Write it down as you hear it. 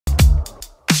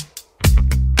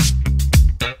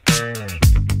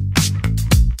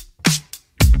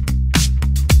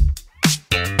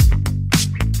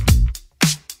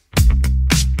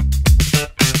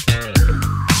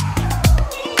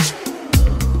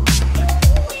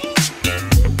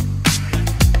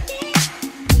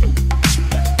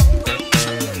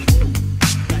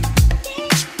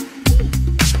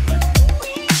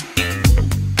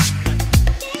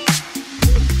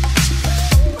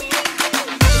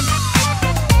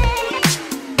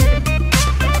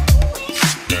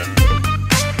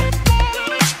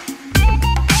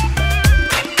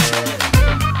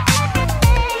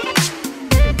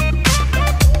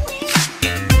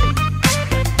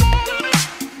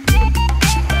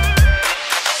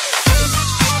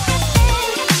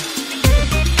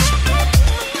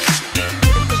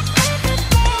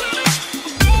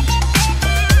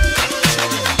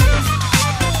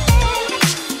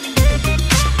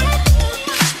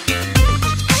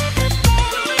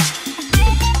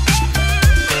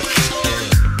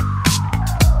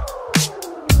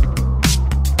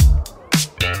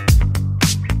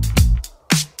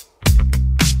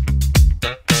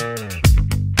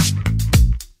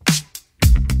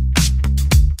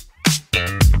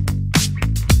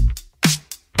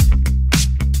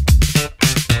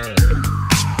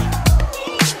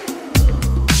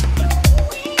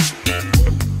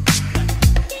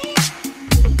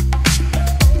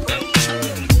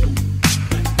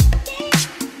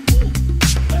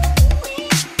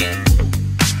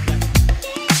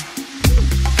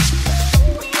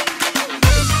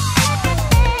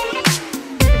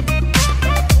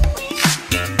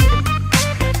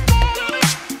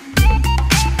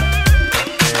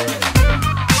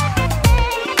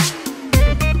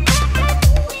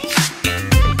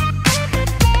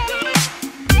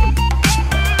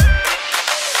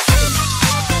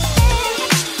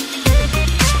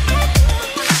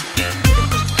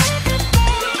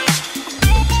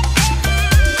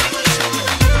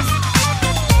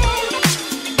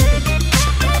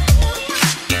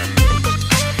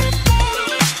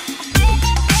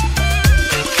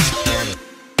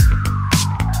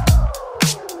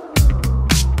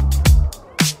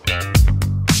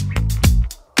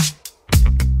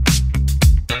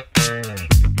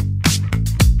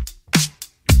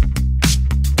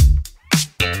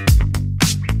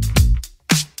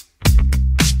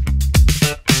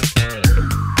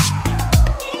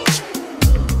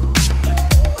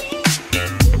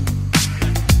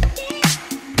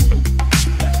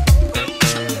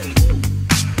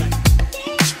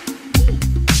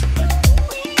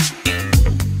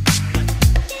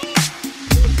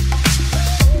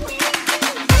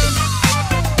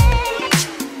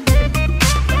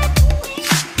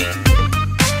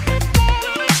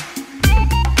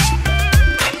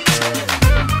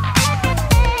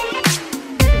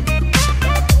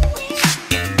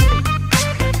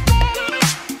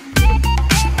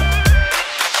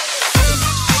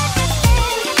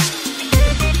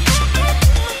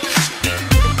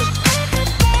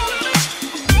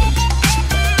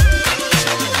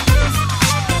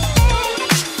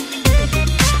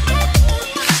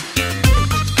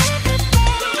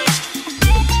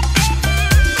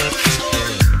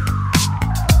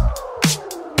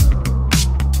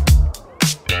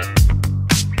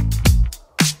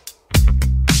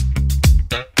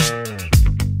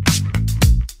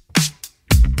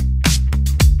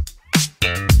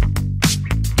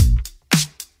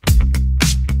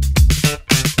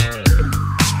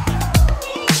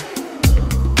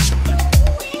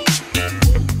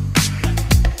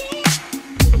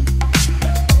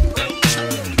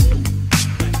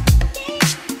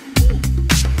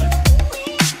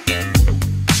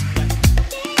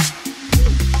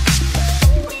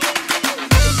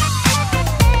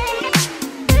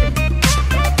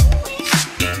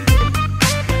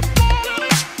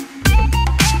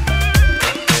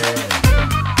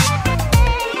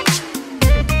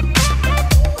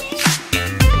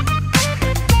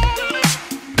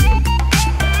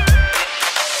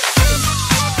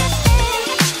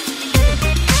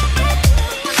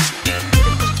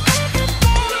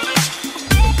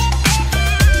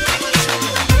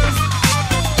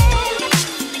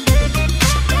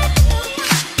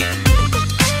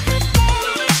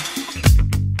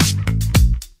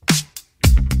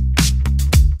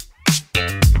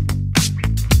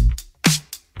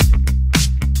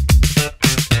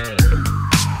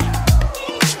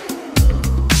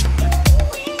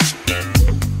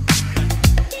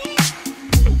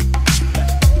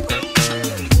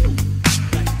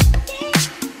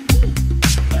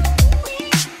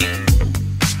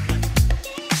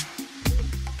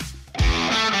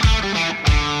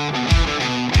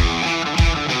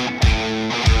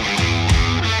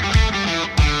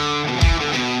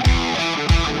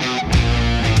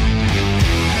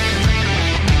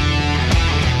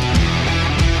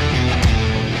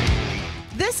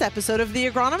episode of The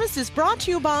Agronomist is brought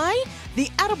to you by the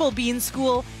Edible Bean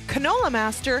School,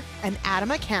 CanolaMaster, and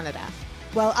ADAMA Canada.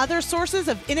 While other sources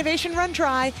of innovation run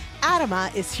dry,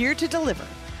 ADAMA is here to deliver,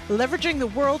 leveraging the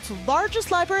world's largest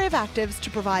library of actives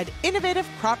to provide innovative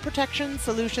crop protection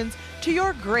solutions to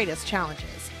your greatest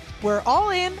challenges. We're all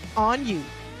in on you.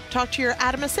 Talk to your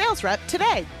ADAMA sales rep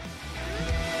today.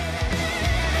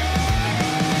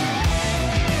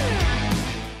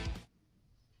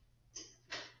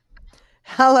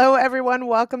 Hello, everyone.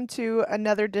 Welcome to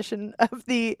another edition of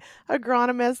The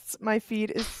Agronomists. My feed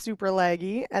is super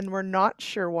laggy, and we're not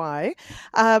sure why,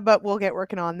 but we'll get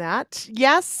working on that.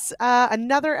 Yes,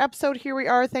 another episode. Here we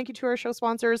are. Thank you to our show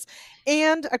sponsors.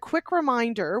 And a quick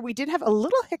reminder, we did have a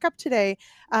little hiccup today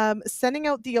sending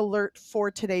out the alert for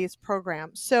today's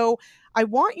program. So I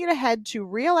want you to head to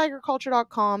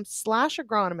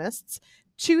realagriculture.com/agronomists.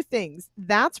 Two things.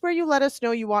 That's where you let us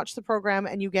know you watch the program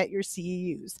and you get your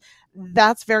CEUs.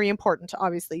 That's very important,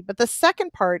 obviously. But the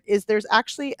second part is there's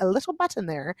actually a little button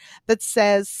there that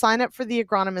says sign up for the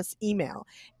Agronomist email.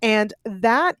 And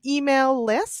that email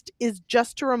list is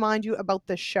just to remind you about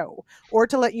the show or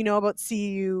to let you know about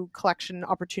CEU collection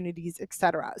opportunities,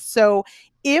 etc. So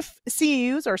if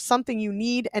CEUs are something you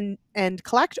need and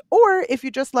collect, or if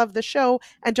you just love the show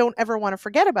and don't ever want to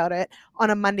forget about it on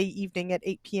a Monday evening at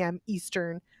 8 p.m.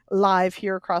 Eastern, live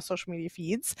here across social media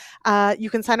feeds, you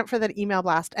can sign up for that email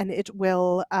blast, and it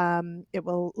will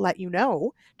let you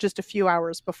know just a few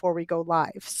hours before we go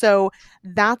live. So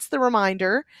that's the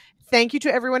reminder. Thank you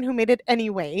to everyone who made it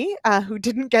anyway, who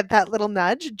didn't get that little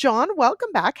nudge. John,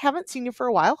 welcome back. Haven't seen you for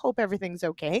a while. Hope everything's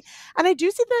okay. And I do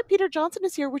see that Peter Johnson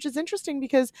is here, which is interesting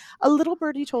because a little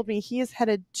birdie told me he is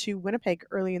headed to Winnipeg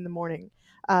early in the morning.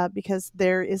 Because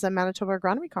there is a Manitoba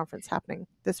Agronomy Conference happening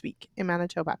this week in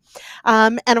Manitoba.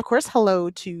 And of course, hello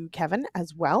to Kevin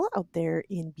as well out there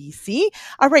in BC.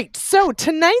 All right, so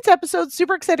tonight's episode,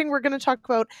 super exciting. We're going to talk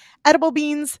about edible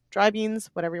beans, dry beans,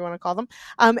 whatever you want to call them.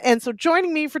 And so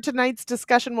joining me for tonight's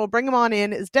discussion, we'll bring him on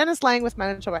in, is Dennise Lange with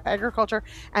Manitoba Agriculture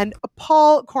and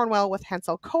Paul Cornwell with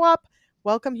Hensall Co-op.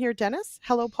 Welcome here, Dennise.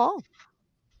 Hello, Paul.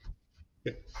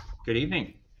 Good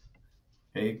evening.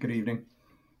 Hey, good evening.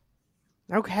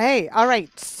 Okay. All right.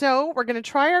 So we're going to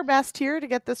try our best here to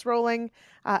get this rolling.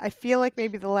 I feel like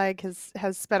maybe the lag has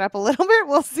sped up a little bit.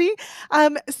 We'll see.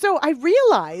 So I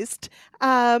realized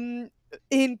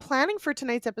in planning for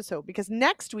tonight's episode, because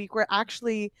next week we're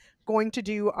actually going to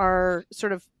do our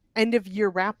sort of end of year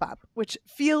wrap up, which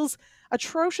feels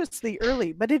atrociously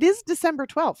early, but it is December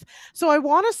 12th. So I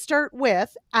want to start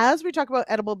with, as we talk about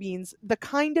edible beans, the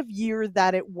kind of year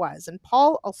that it was. And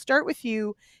Paul, I'll start with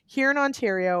you here in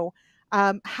Ontario.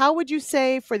 How would you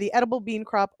say for the edible bean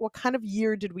crop, what kind of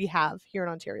year did we have here in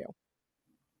Ontario?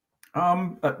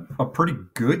 A pretty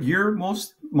good year,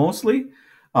 mostly.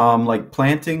 Like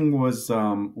planting was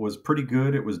pretty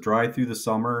good. It was dry through the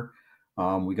summer.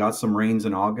 We got some rains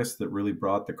in August that really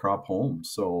brought the crop home.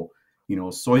 So,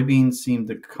 soybeans seemed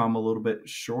to come a little bit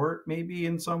short maybe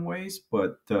in some ways,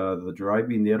 but the dry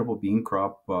bean, the edible bean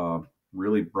crop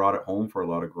really brought it home for a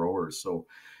lot of growers. So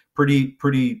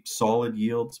pretty solid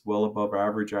yields, well above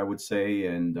average, I would say,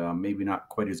 and maybe not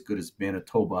quite as good as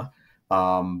Manitoba.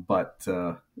 But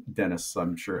Dennise,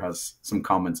 I'm sure, has some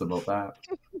comments about that.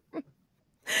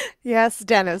 Yes,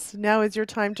 Dennise, now is your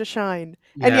time to shine.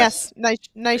 Yes. And yes,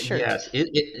 nice shirt. Yes.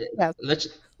 Yes.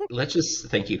 Let's just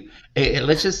thank you.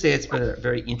 Let's just say it's been a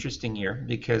very interesting year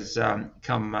because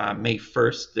come May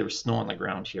 1st, there was snow on the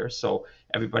ground here. So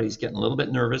everybody's getting a little bit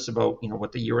nervous about,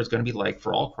 what the year is going to be like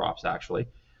for all crops, actually.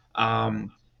 And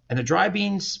the dry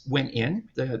beans went in.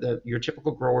 Your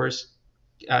typical growers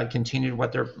continued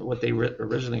what they were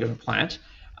originally going to plant.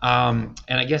 And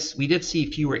I guess we did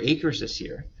see fewer acres this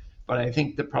year. But I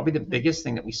think that probably the biggest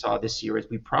thing that we saw this year is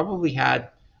we probably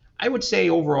had, I would say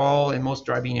overall in most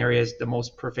dry bean areas, the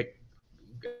most perfect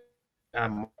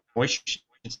moisture,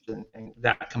 and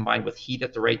that combined with heat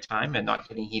at the right time and not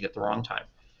getting heat at the wrong time.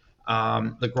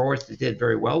 The growers that did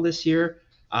very well this year,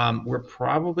 we're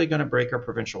probably going to break our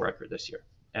provincial record this year.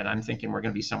 And I'm thinking we're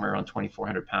going to be somewhere around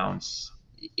 2,400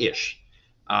 pounds-ish.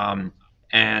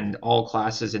 And all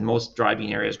classes in most dry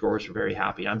bean areas, growers were very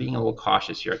happy. I'm being a little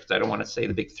cautious here because I don't want to say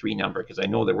the big 3 number because I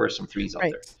know there were some 3s out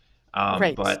there.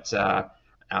 Right. But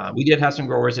we did have some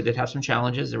growers that did have some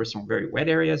challenges. There were some very wet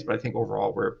areas, but I think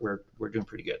overall we're doing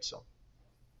pretty good. So.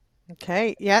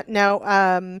 Okay. Yeah.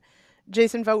 Now,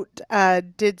 Jason Vogt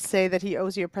did say that he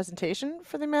owes you a presentation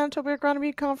for the Manitoba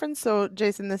Agronomy Conference. So,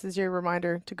 Jason, this is your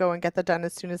reminder to go and get that done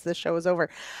as soon as this show is over.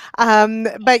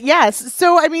 But yes,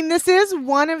 so I mean, this is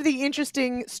one of the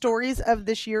interesting stories of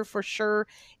this year for sure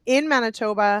in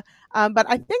Manitoba. But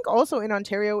I think also in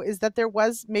Ontario is that there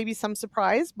was maybe some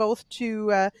surprise, both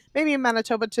to maybe in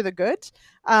Manitoba to the good,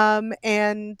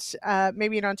 and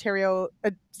maybe in Ontario,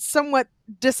 somewhat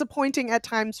disappointing at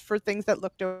times for things that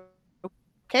looked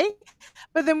okay.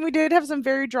 But then we did have some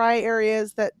very dry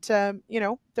areas that,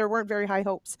 there weren't very high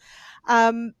hopes.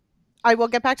 Um, I will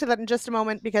get back to that in just a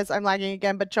moment because I'm lagging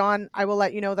again. But John, I will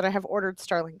let you know that I have ordered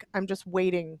Starlink. I'm just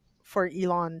waiting for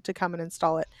Elon to come and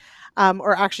install it,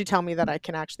 or actually tell me that I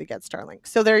can actually get Starlink.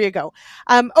 So there you go.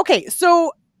 Okay,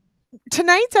 so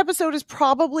tonight's episode is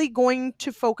probably going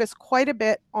to focus quite a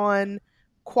bit on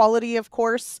quality, of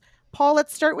course. Paul,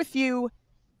 let's start with you.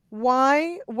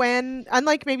 Why, when,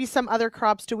 unlike maybe some other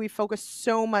crops, do we focus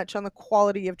so much on the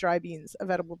quality of dry beans,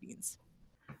 of edible beans?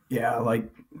 Yeah, like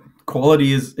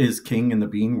quality is king in the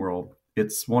bean world.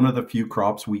 It's one of the few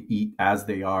crops we eat as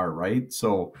they are, right?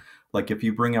 So, like if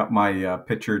you bring up my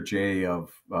picture, Jay,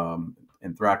 of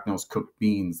anthracnose cooked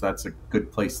beans, that's a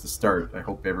good place to start. I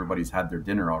hope everybody's had their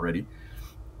dinner already.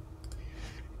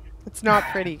 It's not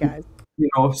pretty, guys.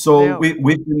 So No.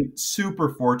 we've been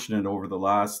super fortunate over the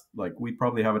last, like, we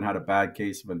probably haven't had a bad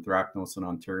case of anthracnose in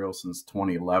Ontario since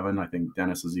 2011. I think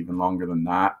Dennis is even longer than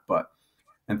that, but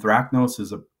anthracnose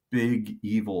is a big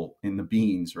evil in the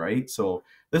beans, right? So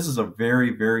this is a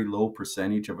very, very low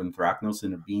percentage of anthracnose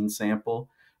in a bean sample.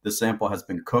 The sample has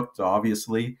been cooked,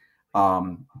 obviously,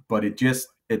 but it's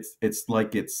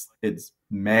like it's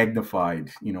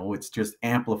magnified. It's just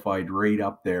amplified right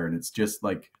up there, and it's just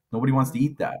like nobody wants to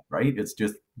eat that, right? It's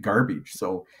just garbage.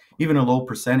 So even a low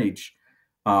percentage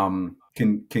can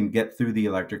get through the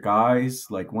electric eyes.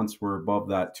 Like once we're above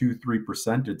that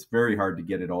 2-3%, it's very hard to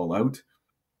get it all out,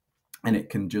 and it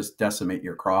can just decimate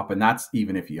your crop. And that's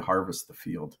even if you harvest the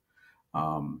field.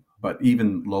 But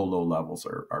even low levels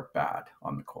are bad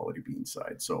on the quality bean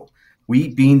side. So we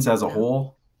eat beans as a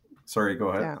whole. Sorry, go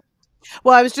ahead. Yeah.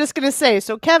 Well, I was just going to say,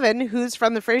 so Kevin, who's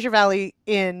from the Fraser Valley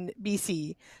in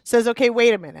BC, says, okay,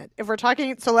 wait a minute. If we're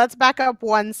talking, so let's back up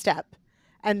one step.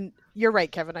 And you're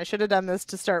right, Kevin, I should have done this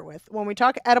to start with. When we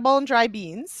talk edible and dry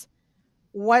beans,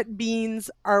 what beans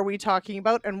are we talking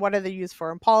about and what are they used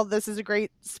for? And Paul, this is a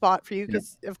great spot for you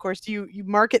because, of course, you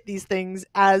market these things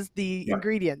as the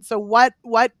ingredient. So what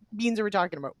beans are we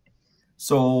talking about?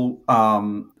 So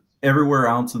everywhere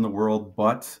else in the world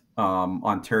but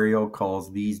Ontario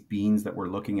calls these beans that we're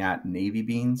looking at navy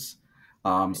beans.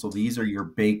 So these are your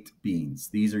baked beans.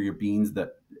 These are your beans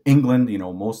that England,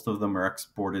 most of them are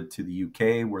exported to the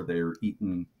UK where they're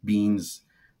eating beans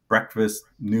breakfast,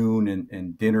 noon,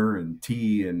 and dinner, and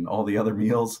tea, and all the other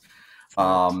meals.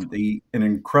 They eat an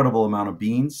incredible amount of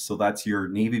beans. So that's your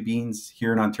navy beans.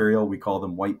 Here in Ontario, we call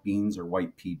them white beans or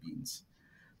white pea beans.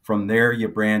 From there, you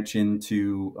branch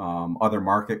into other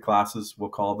market classes, we'll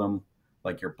call them,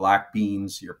 like your black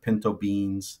beans, your pinto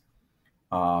beans.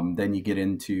 Then you get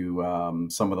into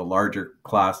some of the larger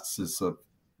classes of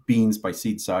beans by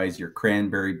seed size, your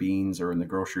cranberry beans, or in the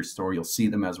grocery store, you'll see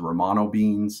them as Romano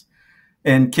beans.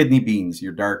 And kidney beans,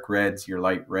 your dark reds, your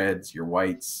light reds, your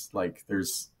whites. Like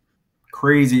there's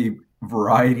crazy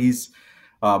varieties,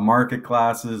 market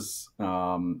classes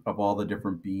of all the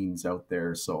different beans out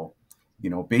there. So,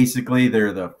 basically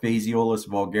they're the Phaseolus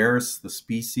vulgaris, the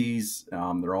species.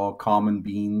 They're all common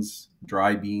beans,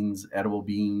 dry beans, edible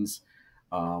beans.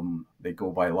 They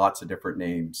go by lots of different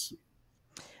names.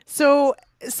 So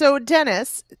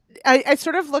Dennis, I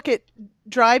sort of look at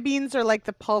dry beans are like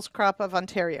the pulse crop of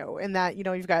Ontario in that,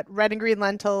 you've got red and green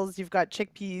lentils, you've got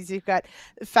chickpeas, you've got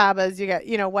fabas, you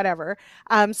got, whatever.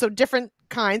 So different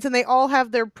kinds, and they all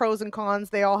have their pros and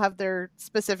cons. They all have their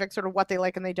specific sort of what they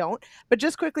like and they don't. But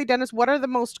just quickly, Dennis, what are the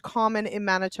most common in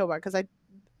Manitoba? Because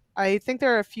I think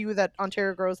there are a few that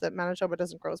Ontario grows that Manitoba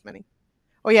doesn't grow as many.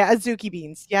 Oh yeah, azuki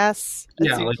beans. Yes.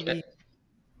 Azuki.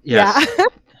 Yes. Yeah.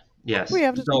 Yes. We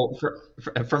have to So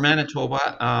for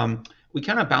Manitoba, we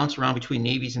kind of bounce around between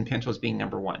navies and pintos being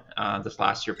number one. This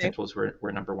last year, pintos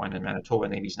were number one in Manitoba,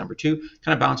 navies number two.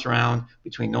 Kind of bounce around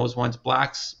between those ones.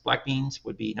 Black beans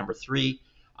would be number three.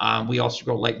 We also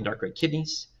grow light and dark red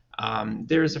kidneys.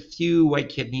 There's a few white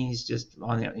kidneys just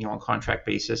on on contract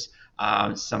basis.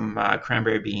 Some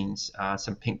cranberry beans,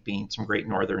 some pink beans, some Great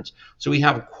Northerns. So we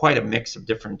have quite a mix of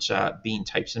different bean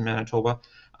types in Manitoba.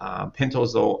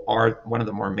 Pintos, though, are one of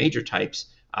the more major types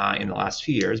in the last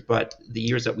few years, but the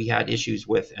years that we had issues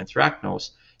with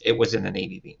anthracnose, it was in the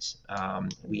navy beans.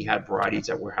 We had varieties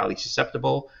that were highly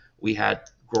susceptible. We had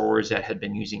growers that had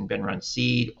been using bin run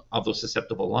seed of those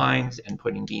susceptible lines and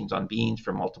putting beans on beans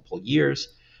for multiple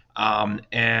years.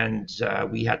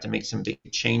 We had to make some big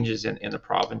changes in the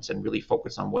province and really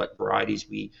focus on what varieties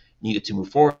we needed to move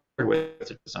forward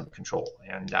with under control.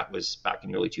 And that was back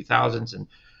in the early 2000s. And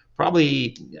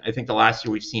probably, I think the last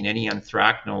year we've seen any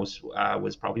anthracnose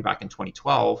was probably back in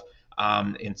 2012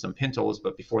 in some pintos.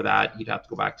 But before that, you'd have to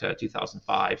go back to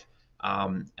 2005.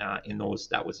 In those,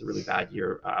 that was a really bad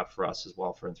year for us as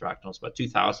well for anthracnose. But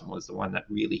 2000 was the one that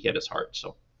really hit us hard.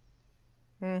 So.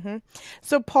 Mm-hmm.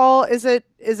 So, Paul, is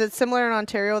it similar in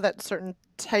Ontario that certain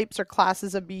types or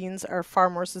classes of beans are far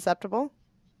more susceptible?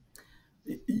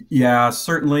 Yeah,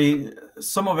 certainly.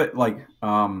 Some of it, like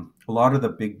a lot of the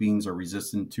big beans, are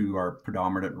resistant to our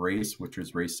predominant race, which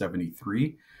is race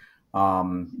 73.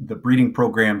 The breeding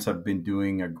programs have been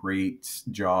doing a great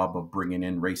job of bringing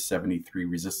in race 73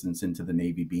 resistance into the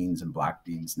navy beans and black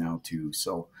beans now too.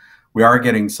 So we are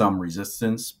getting some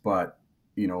resistance, but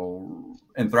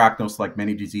anthracnose, like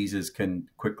many diseases, can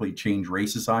quickly change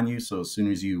races on you. So as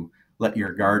soon as you let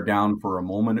your guard down for a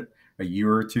moment, a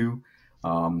year or two,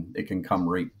 it can come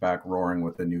right back roaring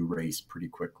with a new race pretty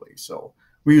quickly. So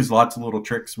we use lots of little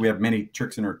tricks. We have many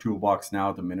tricks in our toolbox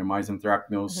now to minimize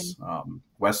anthracnose.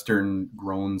 Western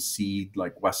grown seed,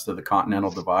 like west of the Continental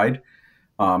Divide,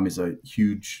 is a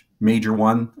huge, major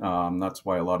one. That's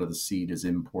why a lot of the seed is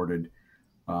imported,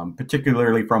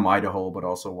 particularly from Idaho, but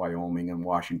also Wyoming and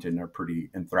Washington are pretty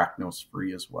anthracnose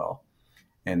free as well.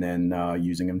 And then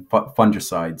using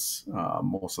fungicides,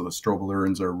 most of the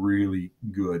strobilurins are really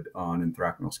good on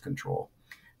anthracnose control.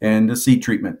 And the seed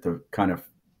treatment to kind of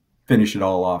finish it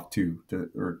all off to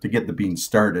get the beans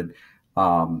started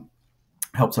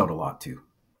helps out a lot too.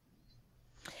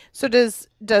 So does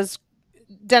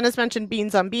Dennis mention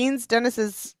beans on beans?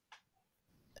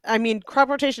 Crop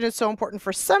rotation is so important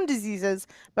for some diseases,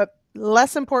 but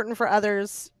less important for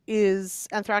others. Is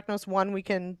anthracnose one we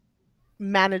can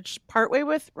manage partway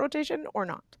with rotation or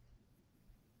not?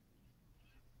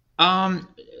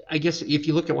 I guess if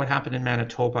you look at what happened in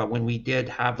Manitoba when we did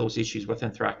have those issues with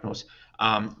anthracnose,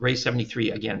 race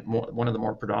 73, again, one of the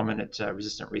more predominant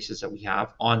resistant races that we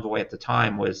have. Envoy at the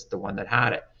time was the one that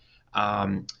had it.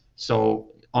 So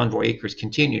Envoy acres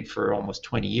continued for almost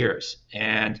 20 years.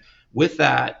 And with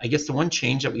that, I guess the one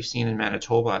change that we've seen in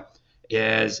Manitoba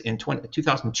is in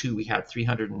 2002, we had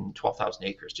 312,000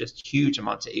 acres, just huge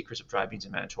amounts of acres of dry beans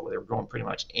in Manitoba. They were growing pretty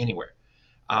much anywhere.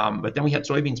 But then we had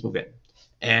soybeans move in,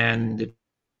 and the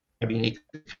soybean acres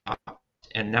dropped.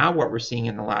 And now what we're seeing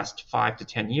in the last 5 to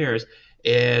 10 years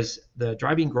is the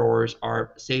dry bean growers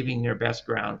are saving their best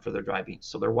ground for their dry beans.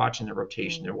 So they're watching the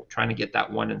rotation. They're trying to get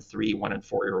that 1 and 3, 1 and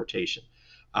 4 year rotation.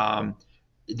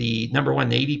 The number one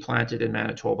navy planted in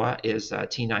Manitoba is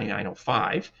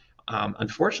T9905.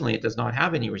 Unfortunately, it does not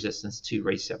have any resistance to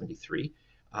race 73.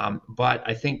 But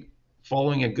I think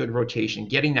following a good rotation,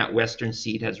 getting that Western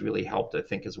seed has really helped, I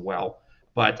think, as well.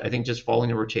 But I think just following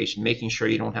the rotation, making sure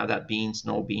you don't have that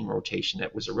snow bean rotation,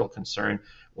 that was a real concern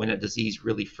when a disease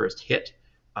really first hit.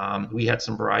 We had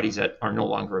some varieties that are no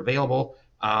longer available,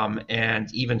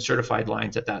 and even certified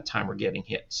lines at that time were getting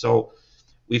hit. So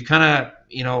we've kind of,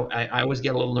 I always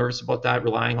get a little nervous about that,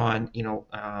 relying on,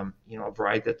 a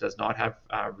variety that does not have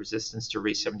resistance to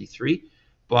race 73.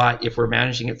 But if we're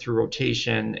managing it through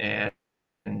rotation and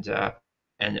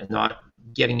not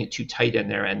getting it too tight in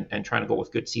there and trying to go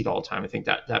with good seed all the time, I think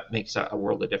that makes a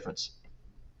world of difference.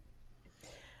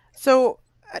 So,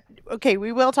 okay,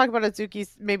 we will talk about Azuki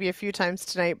maybe a few times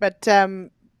tonight, but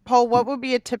Paul, what would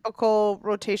be a typical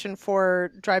rotation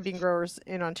for dry bean growers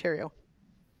in Ontario?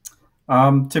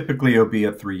 Typically, it'll be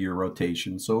a 3-year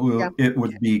rotation. So it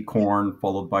would be corn,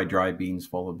 followed by dry beans,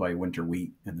 followed by winter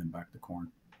wheat, and then back to corn.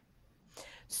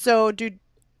 So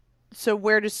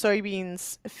where do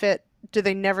soybeans fit? Do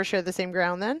they never share the same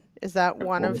ground then? Is that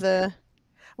one of the...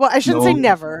 Well, I shouldn't say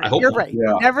never. You're right.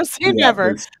 Yeah. Never say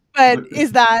never. But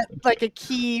is that like a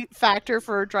key factor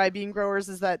for dry bean growers,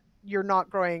 is that you're not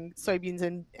growing soybeans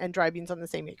and dry beans on the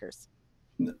same acres?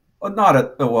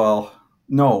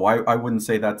 No, I wouldn't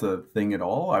say that's a thing at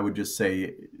all. I would just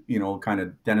say, kind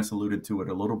of Dennis alluded to it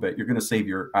a little bit. You're going to save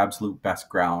your absolute best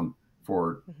ground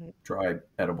for dry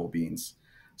edible beans.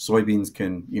 Soybeans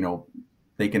can,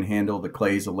 they can handle the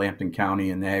clays of Lambton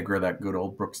County and Niagara, that good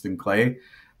old Brookston clay.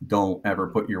 Don't ever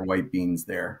put your white beans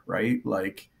there, right?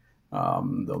 Like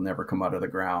they'll never come out of the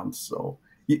ground. So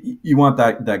you want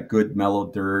that good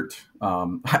mellow dirt.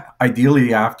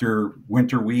 Ideally, after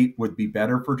winter wheat would be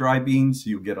better for dry beans.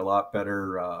 You get a lot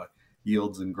better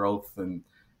yields and growth and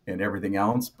everything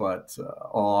else. But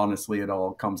honestly, it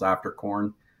all comes after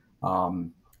corn.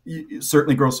 You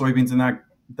certainly grow soybeans in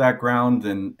that ground,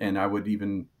 and I would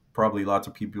even probably lots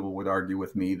of people would argue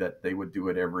with me that they would do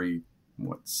it every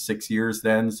 6 years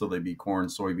then. So they'd be corn,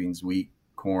 soybeans, wheat,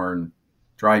 corn,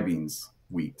 dry beans,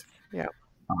 wheat, Yeah.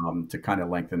 to kind of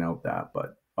lengthen out that.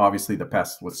 But obviously the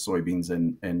pests with soybeans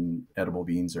and edible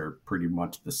beans are pretty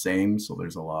much the same. So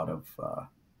there's a lot of a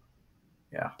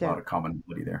lot of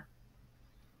commonality there.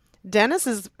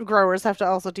 Dennis's growers have to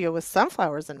also deal with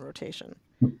sunflowers in rotation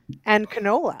and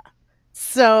canola.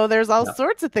 So there's all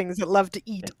sorts of things that love to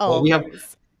eat all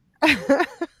those.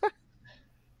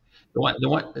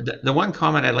 The one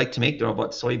comment I'd like to make though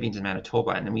about soybeans in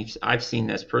Manitoba, and then I've seen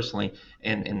this personally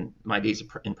in my days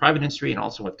in private industry and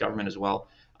also with government as well.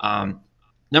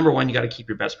 Number one, you got to keep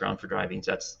your best ground for dry beans.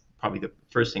 That's probably the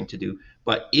first thing to do.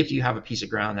 But if you have a piece of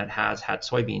ground that has had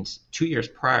soybeans 2 years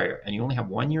prior and you only have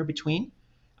 1 year between,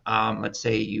 let's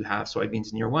say you have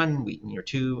soybeans in year 1, wheat in year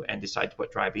 2, and decide to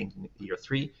put dry beans in year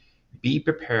 3, be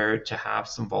prepared to have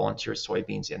some volunteer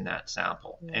soybeans in that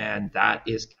sample. And that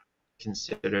is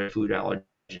considered food allergen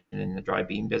in the dry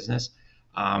bean business.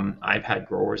 I've had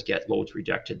growers get loads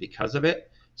rejected because of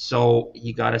it. So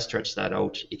you got to stretch that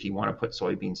out if you want to put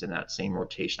soybeans in that same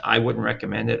rotation. I wouldn't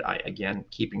recommend it. Again,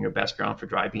 keeping your best ground for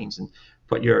dry beans, and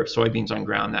put your soybeans on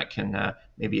ground that can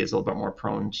maybe is a little bit more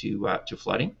prone to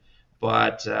flooding.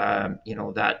 But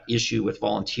that issue with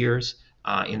volunteers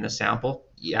in the sample,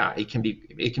 it can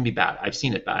be bad. I've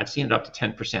seen it bad. I've seen it up to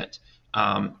 10%.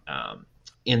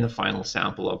 In the final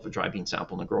sample of a dry bean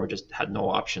sample, and the grower just had no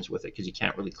options with it because you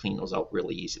can't really clean those out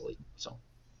really easily. So,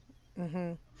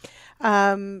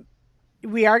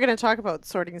 we are going to talk about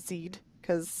sorting seed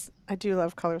because I do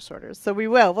love color sorters. So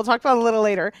we'll talk about it a little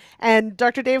later. And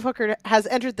Dr. Dave Hooker has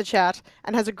entered the chat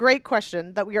and has a great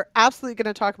question that we are absolutely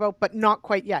going to talk about, but not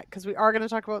quite yet, because we are going to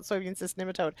talk about soybean cyst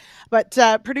nematode. But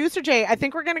Producer Jay, I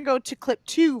think we're going to go to clip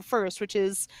 2 first, which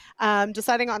is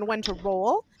deciding on when to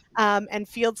roll. And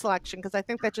field selection, because I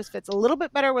think that just fits a little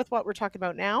bit better with what we're talking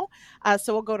about now.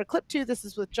 So we'll go to clip 2. This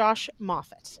is with Josh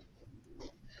Moffat.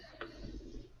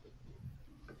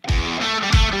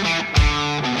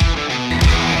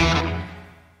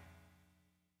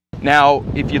 Now,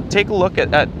 if you take a look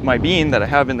at my bean that I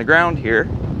have in the ground here,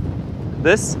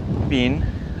 this bean,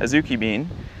 Azuki bean,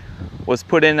 was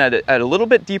put in at a little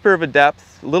bit deeper of a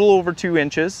depth, a little over 2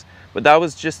 inches, but that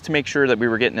was just to make sure that we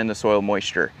were getting in the soil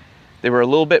moisture. They were a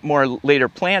little bit more later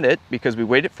planted because we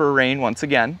waited for rain once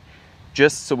again,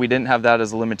 just so we didn't have that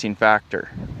as a limiting factor.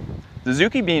 The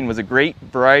Azuki bean was a great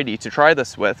variety to try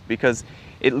this with because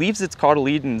it leaves its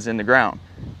cotyledons in the ground.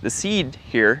 The seed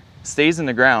here stays in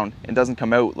the ground and doesn't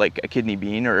come out like a kidney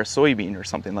bean or a soybean or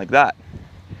something like that.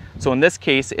 So in this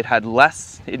case, it had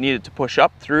less it needed to push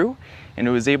up through, and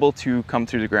it was able to come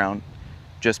through the ground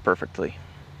just perfectly.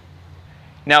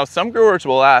 Now, some growers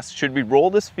will ask, should we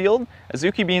roll this field?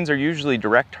 Azuki beans are usually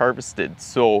direct harvested,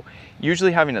 so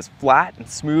usually having as flat and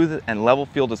smooth and level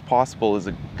field as possible is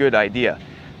a good idea.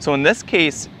 So in this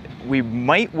case, we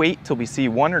might wait till we see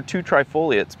 1 or 2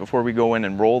 trifoliates before we go in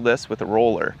and roll this with a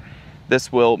roller.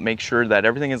 This will make sure that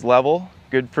everything is level,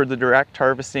 good for the direct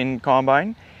harvesting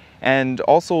combine, and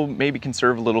also maybe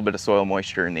conserve a little bit of soil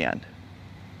moisture in the end.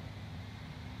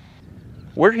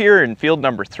 We're here in field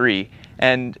number 3,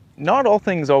 and not all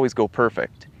things always go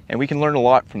perfect, and we can learn a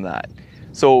lot from that.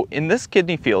 So in this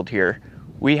kidney field here,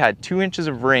 we had 2 inches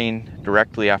of rain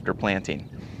directly after planting.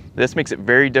 This makes it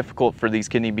very difficult for these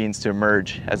kidney beans to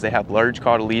emerge, as they have large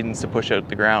cotyledons to push out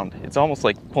the ground. It's almost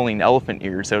like pulling elephant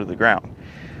ears out of the ground.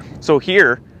 So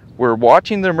here, we're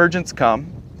watching the emergence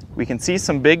come. We can see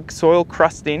some big soil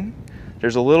crusting.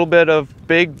 There's a little bit of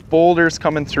big boulders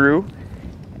coming through,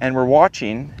 and we're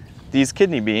watching these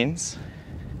kidney beans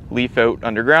leaf out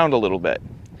underground a little bit.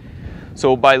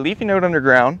 So by leafing out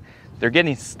underground, they're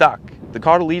getting stuck. The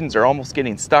cotyledons are almost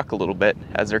getting stuck a little bit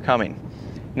as they're coming.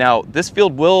 Now, this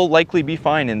field will likely be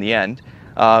fine in the end.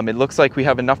 It looks like we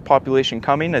have enough population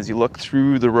coming as you look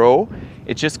through the row.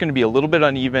 It's just going to be a little bit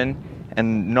uneven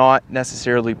and not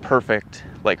necessarily perfect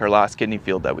like our last kidney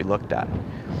field that we looked at.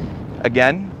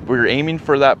 Again, we're aiming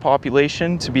for that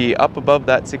population to be up above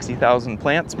that 60,000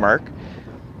 plants mark,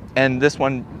 and this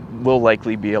one will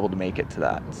likely be able to make it to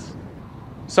that.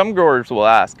 Some growers will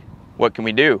ask, what can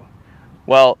we do?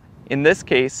 Well, in this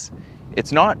case,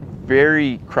 it's not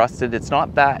very crusted, it's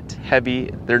not that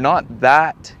heavy, they're not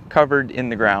that covered in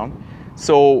the ground,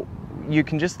 so you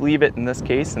can just leave it in this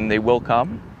case and they will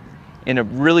come. In a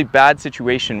really bad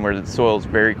situation where the soil is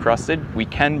very crusted, we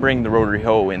can bring the rotary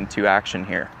hoe into action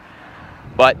here.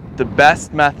 But the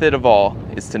best method of all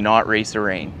is to not race a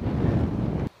rain.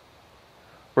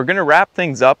 We're going to wrap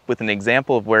things up with an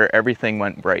example of where everything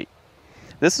went right.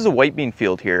 This is a white bean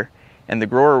field here, and the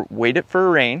grower waited for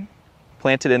a rain,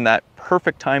 planted in that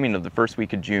perfect timing of the first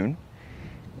week of June.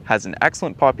 Has an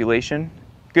excellent population,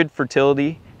 good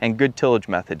fertility, and good tillage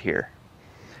method here.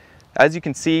 As you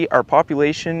can see, our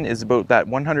population is about that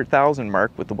 100,000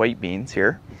 mark with the white beans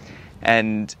here,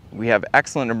 and we have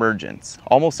excellent emergence.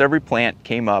 Almost every plant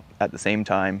came up at the same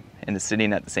time and is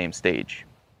sitting at the same stage.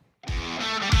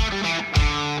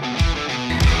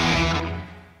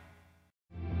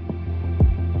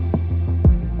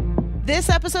 This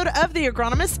episode of The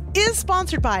Agronomists is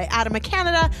sponsored by ADAMA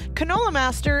Canada,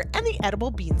 CanolaMaster, and the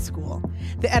Edible Bean School.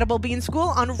 The Edible Bean School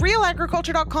on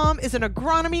realagriculture.com is an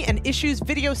agronomy and issues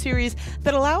video series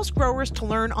that allows growers to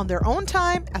learn on their own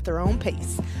time at their own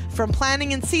pace. From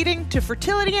planting and seeding to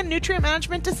fertility and nutrient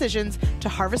management decisions to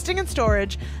harvesting and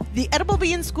storage, the Edible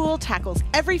Bean School tackles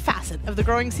every facet of the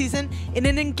growing season in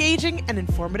an engaging and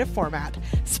informative format.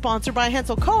 Sponsored by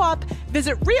Hensall Co-op,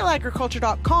 visit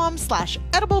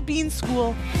realagriculture.com/ediblebeanschool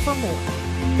for more.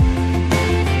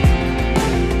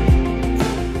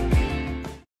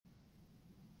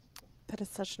 That is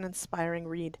such an inspiring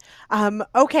read.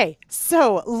 Okay,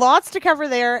 so lots to cover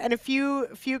there, and a few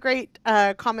great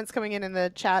comments coming in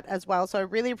the chat as well. So I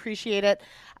really appreciate it.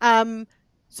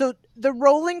 So the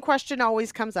rolling question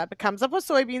always comes up. It comes up with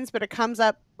soybeans, but it comes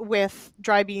up with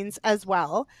dry beans as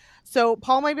well. So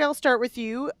Paul, maybe I'll start with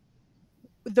you.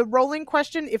 The rolling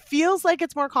question, it feels like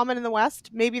it's more common in the West.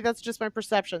 Maybe that's just my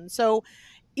perception. So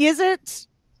is it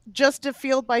just a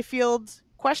field by field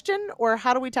question, or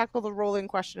how do we tackle the rolling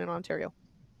question in Ontario?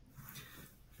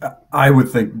 I would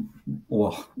think,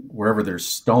 well, wherever there's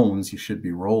stones, you should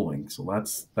be rolling. So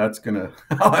that's gonna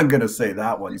I'm gonna say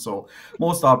that one. So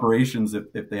most operations,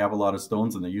 if they have a lot of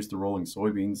stones and they're used to rolling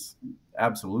soybeans,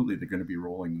 absolutely they're going to be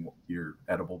rolling your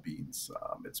edible beans.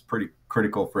 It's pretty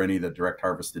critical for any of the direct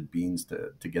harvested beans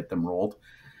to get them rolled.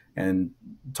 And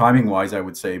timing wise, I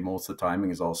would say most of the timing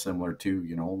is all similar too.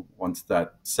 You know, once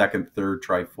that second, third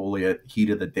trifoliate heat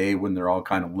of the day, when they're all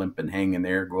kind of limp and hanging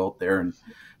there, go out there and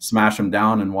smash them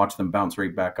down and watch them bounce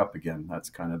right back up again. That's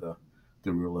kind of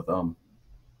the rule of thumb.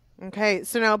 Okay,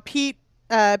 so now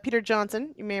Peter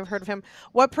Johnson, you may have heard of him.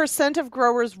 What % of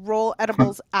growers roll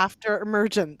edibles after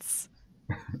emergence?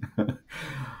 It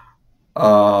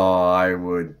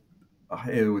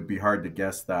would be hard to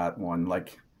guess that one.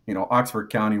 Like, you know, Oxford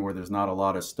County, where there's not a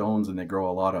lot of stones and they grow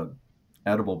a lot of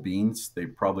edible beans, they're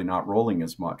probably not rolling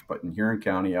as much. But in Huron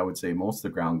County, I would say most of the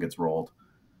ground gets rolled.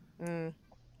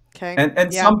 Okay.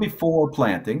 And yeah, some before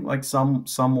planting, like some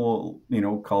will, you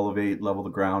know, cultivate, level the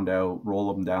ground out,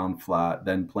 roll them down flat,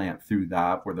 then plant through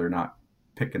that where they're not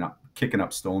kicking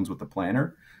up stones with the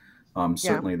planter.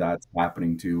 Certainly that's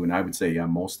happening too. And I would say, yeah,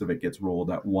 most of it gets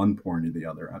rolled at one point or the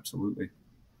other. Absolutely.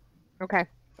 Okay.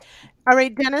 All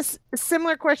right, Dennis,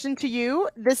 similar question to you.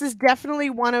 This is definitely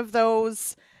one of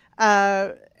those,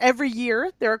 every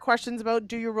year there are questions about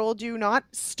do you roll, do you not?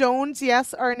 Stones,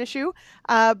 yes, are an issue.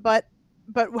 But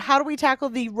how do we tackle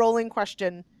the rolling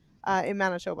question in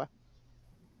Manitoba?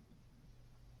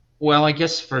 Well, I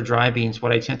guess for dry beans,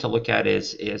 what I tend to look at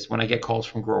is when I get calls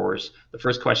from growers, the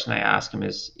first question I ask them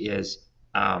is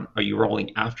are you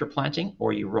rolling after planting, or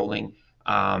are you rolling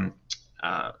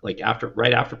like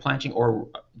right after planting, or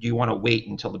do you want to wait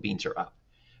until the beans are up?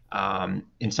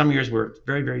 In some years we're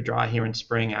very, very dry here in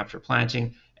spring after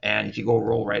planting, and if you go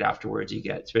roll right afterwards, you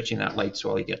get, especially in that light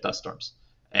soil, you get dust storms,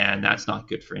 and that's not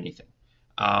good for anything.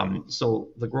 So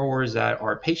the growers that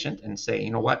are patient and say,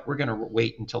 you know what, we're going to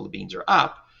wait until the beans are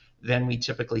up, then we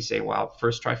typically say, well,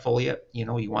 first trifoliate, you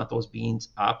know, you want those beans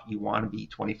up, you want to be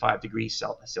 25 degrees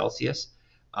Celsius.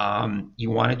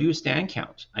 You want to do a stand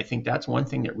count. I think that's one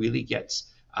thing that really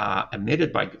gets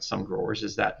omitted by some growers,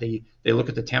 is that they look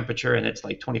at the temperature and it's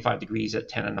like 25 degrees at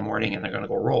 10 in the morning and they're going to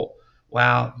go roll.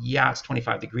 Well, yeah, it's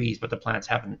 25 degrees, but the plants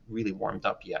haven't really warmed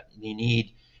up yet. And you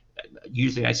need,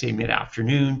 usually I say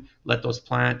mid-afternoon, let those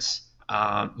plants,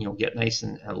 you know, get nice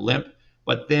and limp,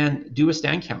 but then do a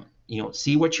stand count, you know,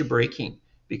 see what you're breaking,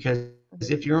 because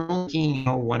if you're only, you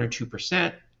know, 1 or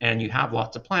 2% and you have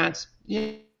lots of plants,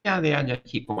 they end up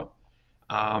keep going.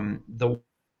 The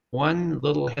one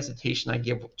little hesitation I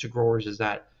give to growers is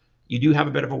that you do have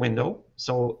a bit of a window.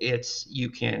 So you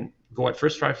can go at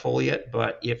first trifoliate,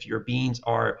 but if your beans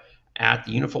are at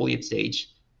the unifoliate stage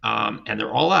and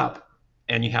they're all up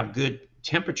and you have good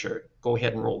temperature, go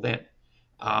ahead and roll then.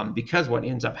 Because what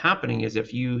ends up happening is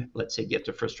if you, let's say, get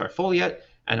to first trifoliate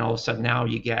and all of a sudden now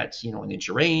you get, you know, an inch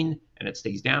of rain and it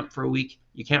stays damp for a week,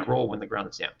 you can't roll when the ground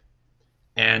is damp.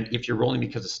 And if you're rolling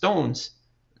because of stones,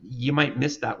 you might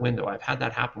miss that window. I've had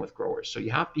that happen with growers. So you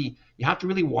have to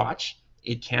really watch.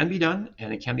 It can be done,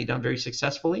 and it can be done very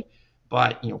successfully,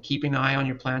 But keeping an eye on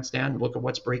your plant stand, look at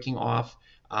what's breaking off,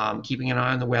 keeping an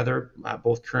eye on the weather,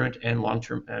 both current and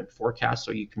long-term forecasts,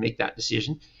 so you can make that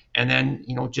decision. And then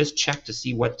just check to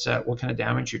see what kind of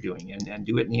damage you're doing, and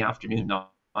do it in the afternoon,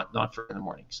 not for in the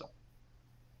morning. So.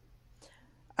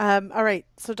 All right.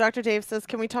 So Dr. Dave says,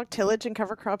 can we talk tillage and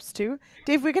cover crops too?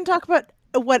 Dave, we can talk about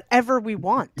whatever we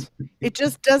want. It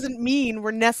just doesn't mean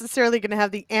we're necessarily going to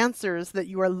have the answers that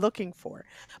you are looking for.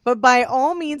 But by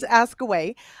all means, ask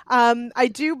away.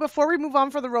 Before we move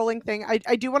on for the rolling thing,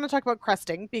 I do want to talk about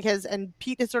cresting and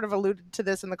Pete has sort of alluded to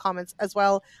this in the comments as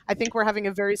well. I think we're having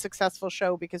a very successful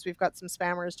show because we've got some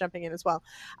spammers jumping in as well.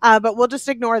 But we'll just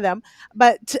ignore them.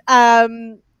 But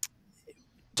talking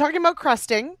about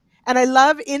cresting, and I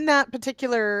love in that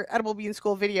particular edible bean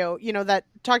school video, that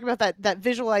talking about that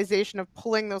visualization of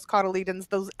pulling those cotyledons,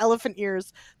 those elephant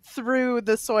ears through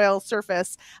the soil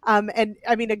surface. And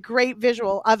I mean, a great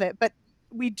visual of it, but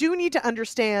we do need to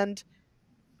understand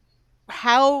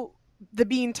how the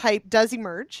bean type does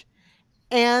emerge,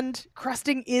 and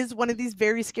crusting is one of these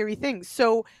very scary things.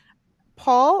 So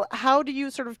Paul, how do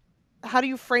you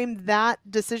frame that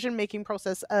decision-making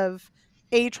process of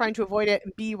A, trying to avoid it,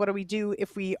 and B, what do we do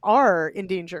if we are in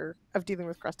danger of dealing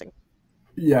with crusting?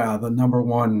 Yeah, the number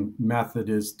one method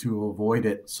is to avoid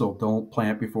it. So don't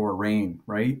plant before rain,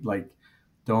 right? Like,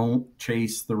 don't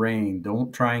chase the rain.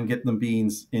 Don't try and get the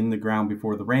beans in the ground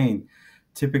before the rain.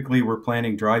 Typically, we're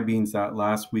planting dry beans that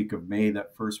last week of May,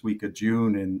 that first week of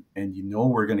June, and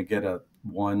we're going to get a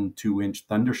 1-2 inch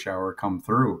thunder shower come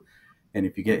through. And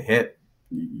if you get hit,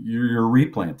 you're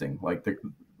replanting. Like,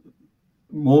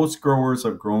 most growers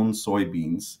have grown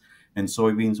soybeans, and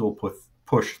soybeans will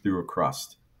push through a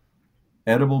crust.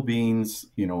 Edible beans,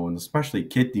 and especially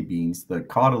kidney beans, the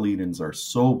cotyledons are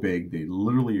so big, they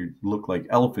literally look like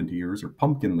elephant ears or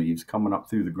pumpkin leaves coming up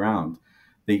through the ground.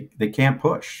 They can't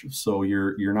push. So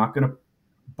you're not going to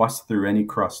bust through any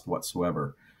crust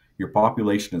whatsoever. Your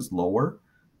population is lower,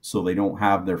 so they don't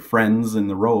have their friends in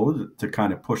the road to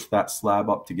kind of push that slab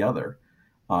up together.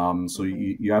 So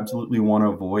you absolutely want to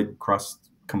avoid crust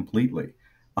completely.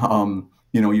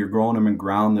 You're growing them in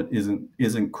ground that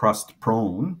isn't crust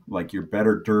prone. Like, your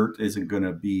better dirt isn't going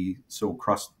to be so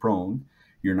crust prone.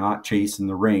 You're not chasing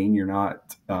the rain. You're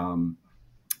not, and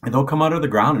they'll come out of the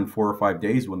ground in 4 or 5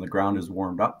 days when the ground is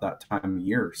warmed up that time of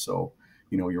year. So,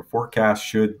 your forecast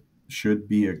should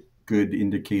be a good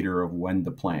indicator of when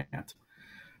to plant.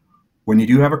 When you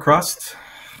do have a crust,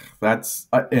 that's,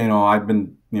 I've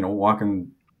been,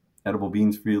 walking edible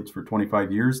beans fields for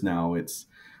 25 years now. It's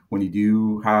when you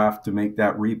do have to make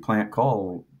that replant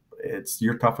call, it's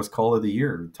your toughest call of the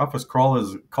year. The toughest call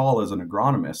as an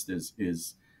agronomist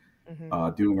is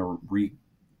doing a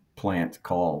replant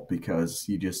call, because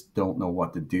you just don't know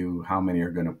what to do, how many are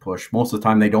going to push. Most of the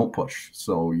time they don't push,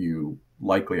 so you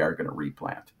likely are going to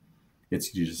replant. You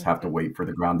just have to wait for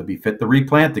the ground to be fit to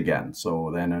replant again.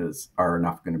 So then are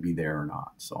enough going to be there or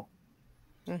not? So.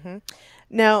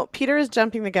 Now, Peter is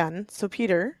jumping the gun. So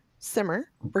Peter, simmer.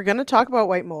 We're going to talk about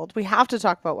white mold. We have to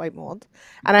talk about white mold.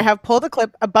 And I have pulled a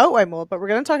clip about white mold, but we're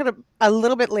going to talk a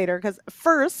little bit later, because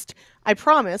first I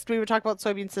promised we would talk about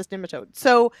soybean cyst nematode.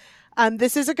 So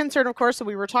this is a concern, of course. So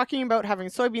we were talking about having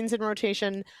soybeans in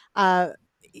rotation.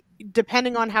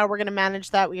 Depending on how we're going to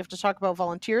manage that, we have to talk about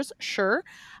volunteers, sure.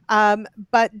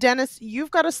 But Dennis,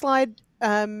 you've got a slide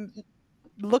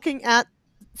looking at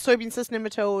soybean cyst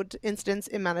nematode incidence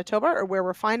in Manitoba, or where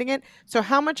we're finding it. So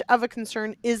how much of a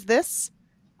concern is this?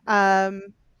 How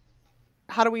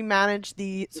do we manage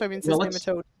the soybean cyst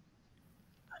nematode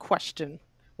question?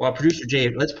 Well, producer Jay,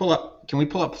 can we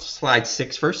pull up slide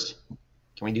 6 first?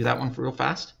 Can we do that one real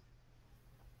fast?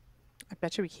 I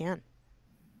bet you we can.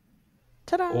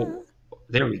 Ta-da! Oh,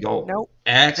 there we go. Nope.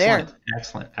 Excellent.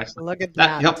 Excellent. Look at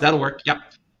that. Yep, that'll work. Yep.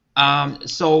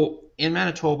 So in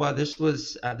Manitoba, this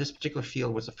particular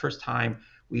field was the first time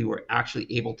we were actually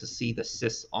able to see the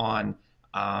cysts on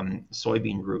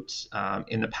soybean roots.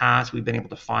 In the past, we've been able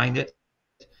to find it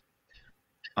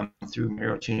through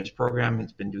Mario Tuna's program.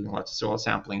 He's been doing lots of soil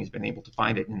sampling. He's been able to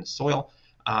find it in the soil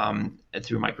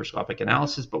through microscopic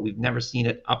analysis, but we've never seen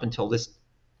it up until this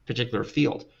particular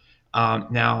field.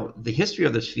 Now, the history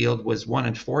of this field was 1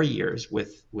 in 4 years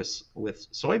with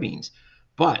soybeans,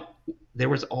 but there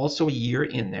was also a year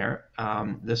in there.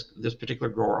 This particular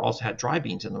grower also had dry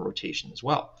beans in the rotation as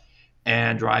well,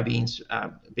 and dry beans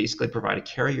basically provide a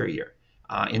carrier year.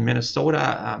 In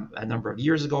Minnesota, a number of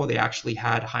years ago, they actually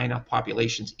had high enough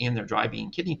populations in their dry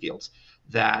bean kidney fields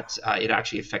that it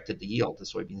actually affected the yield, the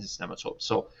soybeans cyst nematode.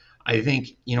 So I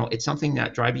think, it's something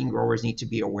that dry bean growers need to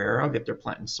be aware of if they're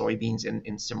planting soybeans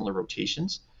in similar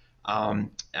rotations.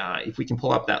 If we can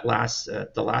pull up that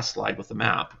the last slide with the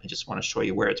map, I just want to show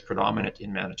you where it's predominant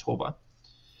in Manitoba.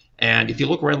 And if you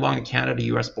look right along the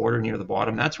Canada-U.S. border near the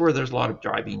bottom, that's where there's a lot of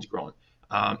dry beans grown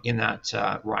in that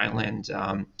Rhineland,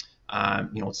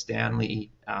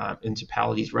 Stanley, into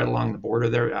Palisades, right along the border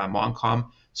there,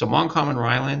 Montcalm. So Montcalm and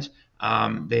Rhineland,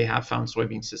 they have found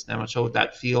soybean cyst nematode.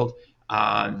 That field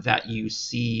that you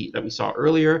see, that we saw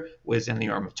earlier, was in the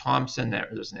arm of Thompson.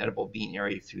 There's an edible bean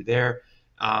area through there.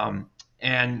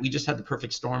 And we just had the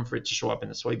perfect storm for it to show up in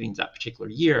the soybeans that particular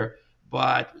year.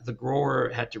 But the grower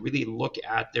had to really look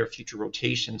at their future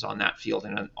rotations on that field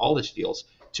and on all his fields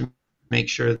to make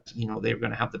sure that, they were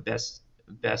going to have the best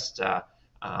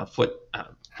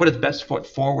put his best foot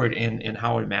forward in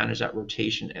how to manage that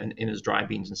rotation in his dry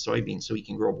beans and soybeans, so he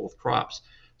can grow both crops.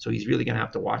 So he's really going to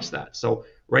have to watch that. So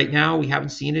right now we haven't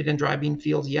seen it in dry bean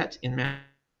fields yet in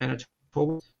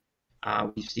Manitoba.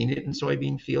 We've seen it in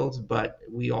soybean fields, but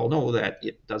we all know that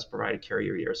it does provide a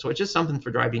carrier year. So it's just something for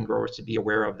dry bean growers to be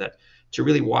aware of, that to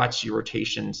really watch your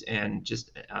rotations and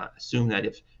just assume that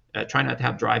if try not to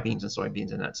have dry beans and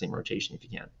soybeans in that same rotation if you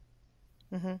can.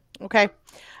 Mm-hmm. Okay.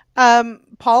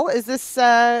 Paul, is this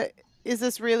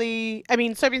really,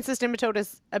 soybean cyst nematode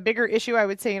is a bigger issue, I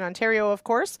would say, in Ontario, of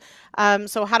course.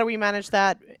 So how do we manage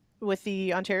that with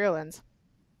the Ontario lens?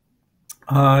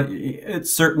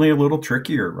 It's certainly a little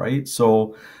trickier, right?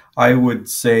 So I would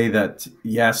say that,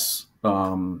 yes,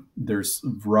 there's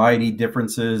variety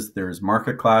differences, there's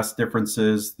market class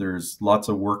differences, there's lots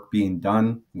of work being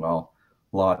done. Well,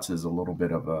 lots is a little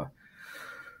bit of a,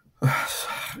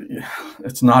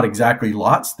 it's not exactly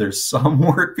lots. There's some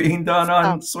work being done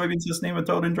on soybean cyst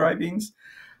nematode and dry beans.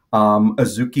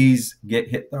 Azukis get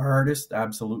hit the hardest,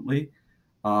 absolutely.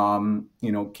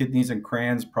 Kidneys and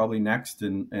crayons probably next,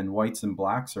 and whites and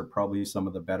blacks are probably some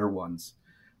of the better ones.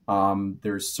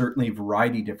 There's certainly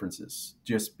variety differences.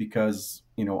 Just because,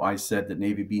 I said that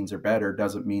navy beans are better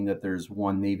doesn't mean that there's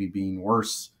one navy bean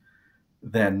worse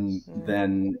than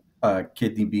a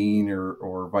kidney bean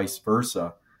or vice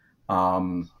versa.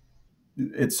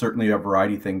 It's certainly a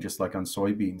variety thing, just like on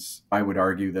soybeans. I would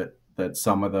argue that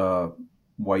some of the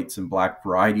whites and black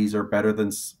varieties are better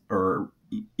than, or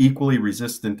equally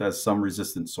resistant as some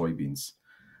resistant soybeans,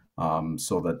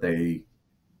 so that they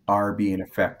are being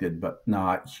affected, but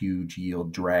not huge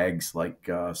yield drags like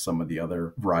some of the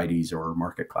other varieties or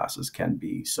market classes can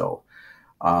be. So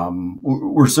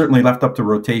we're certainly left up to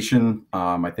rotation.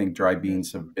 I think dry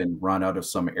beans have been run out of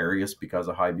some areas because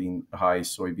of high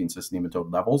soybean cyst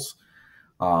nematode levels.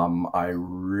 I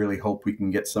really hope we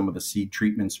can get some of the seed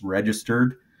treatments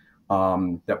registered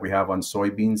that we have on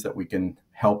soybeans, that we can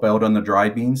help out on the dry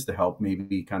beans to help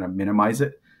maybe kind of minimize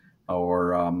it,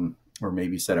 or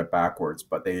maybe set it backwards.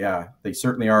 But they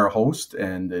certainly are a host,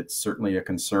 and it's certainly a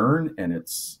concern, and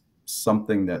it's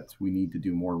something that we need to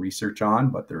do more research on,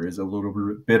 but there is a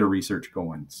little bit of research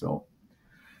going. So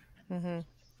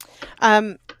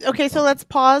okay, so let's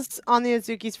pause on the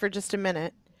Azukis for just a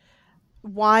minute.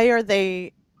 Why are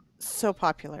they so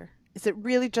popular? Is it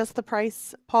really just the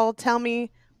price? Paul, tell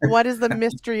me, what is the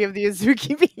mystery of the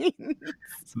Azuki beans?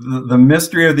 The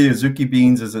mystery of the Azuki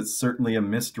beans is it's certainly a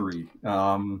mystery.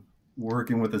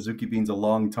 Working with Azuki beans a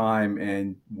long time,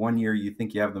 and one year you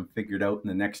think you have them figured out, and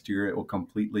the next year it will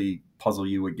completely puzzle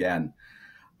you again.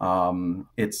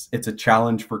 It's a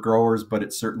challenge for growers, but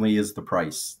it certainly is the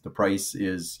price. The price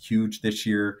is huge this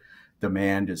year.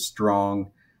 Demand is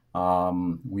strong.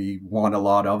 We want a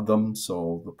lot of them,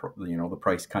 so the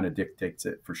price kind of dictates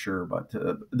it for sure. But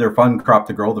they're fun crop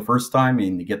to grow the first time,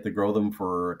 and you get to grow them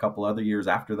for a couple other years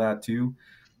after that too.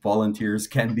 Volunteers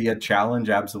can be a challenge,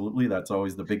 absolutely. That's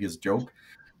always the biggest joke.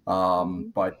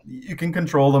 But you can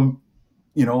control them,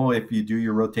 if you do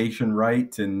your rotation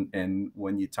right, and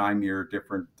when you time your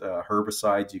different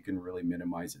herbicides, you can really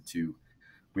minimize it too.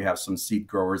 We have some seed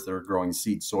growers that are growing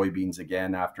seed soybeans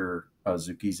again after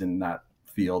Azukis in that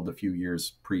field a few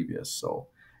years previous. So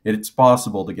it's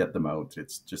possible to get them out.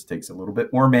 It just takes a little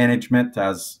bit more management,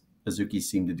 as Azukis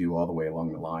seem to do all the way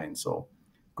along the line. So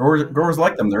growers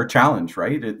like them. They're a challenge,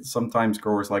 right? Sometimes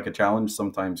growers like a challenge.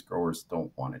 Sometimes growers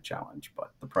don't want a challenge,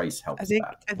 but the price helps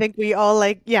that. I think we all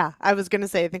like, I was going to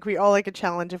say, I think we all like a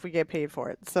challenge if we get paid for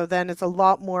it. So then it's a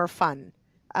lot more fun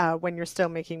when you're still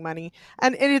making money,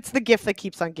 and it's the gift that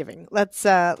keeps on giving. Let's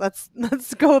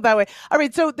go that way. All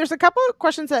right. So there's a couple of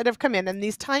questions that have come in, and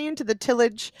these tie into the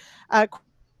tillage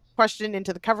question,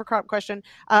 into the cover crop question.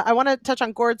 I want to touch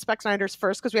on Gord Specksnyder's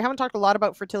first, because we haven't talked a lot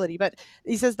about fertility, but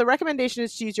he says the recommendation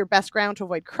is to use your best ground to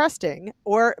avoid crusting,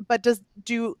 but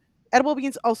do edible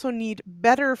beans also need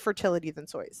better fertility than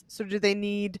soys? So do they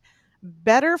need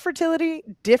better fertility,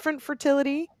 different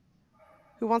fertility?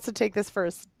 Who wants to take this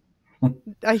first?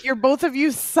 I hear both of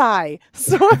you sigh,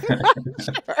 so I'm not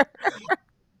sure.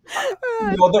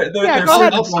 No, they're go ahead.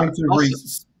 certainly going to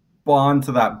respond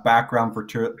to that background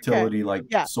fertility like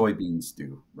Yeah. soybeans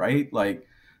do, right? Like,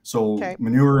 so Okay.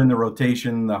 manure in the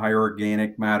rotation, the higher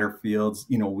organic matter fields,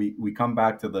 we come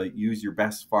back to the use your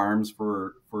best farms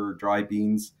for dry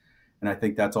beans. And I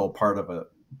think that's all part of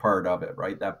it,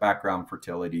 right? That background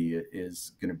fertility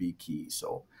is going to be key.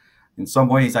 So in some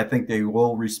ways, I think they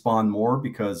will respond more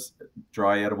because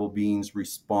dry edible beans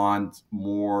respond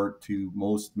more to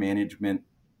most management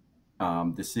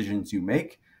decisions you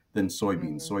make than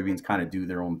soybeans. Soybeans kind of do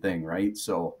their own thing, right?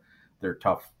 So they're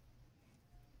tough.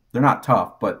 They're not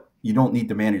tough, but you don't need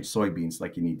to manage soybeans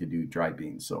like you need to do dry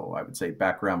beans. So I would say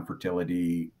background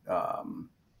fertility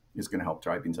is going to help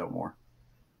dry beans out more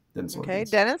than soybeans. Okay,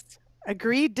 Dennis,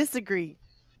 agree, disagree?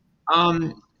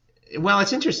 Well,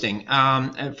 it's interesting.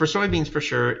 For soybeans, for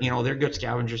sure, they're good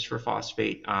scavengers for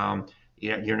phosphate.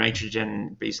 Your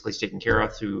nitrogen basically is taken care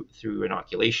of through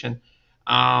inoculation.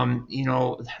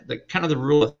 The kind of the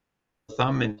rule of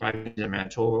thumb in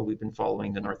Manitoba, we've been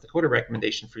following the North Dakota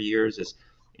recommendation for years is,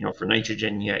 for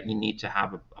nitrogen, you need to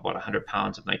have about 100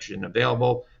 pounds of nitrogen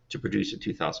available to produce a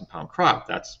 2,000 pound crop.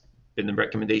 That's been the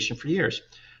recommendation for years.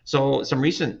 So some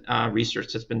recent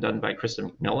research that's been done by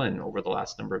Krista McMillan over the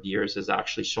last number of years has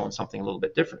actually shown something a little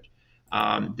bit different.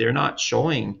 They're not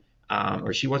showing,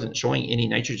 or she wasn't showing any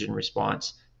nitrogen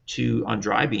response on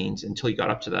dry beans until you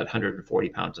got up to that 140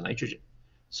 pounds of nitrogen.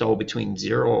 So between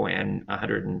 0 and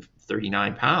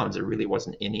 139 pounds, there really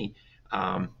wasn't any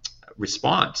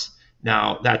response.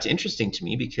 Now, that's interesting to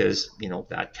me because,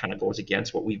 that kind of goes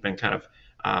against what we've been kind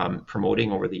of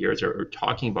promoting over the years or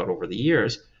talking about over the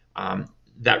years.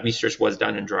 That research was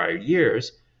done in drier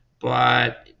years,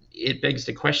 but it begs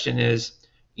the question is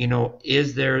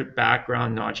there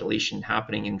background nodulation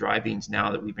happening in dry beans now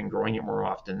that we've been growing it more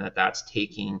often, that's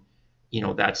taking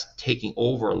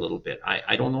over a little bit?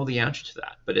 I don't know the answer to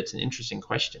that, but it's an interesting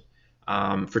question.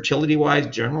 Fertility wise,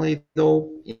 generally though,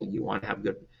 you want to have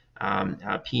good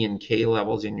P and K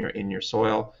levels in your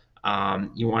soil.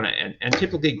 You want to, and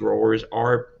typically growers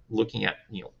are looking at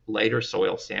lighter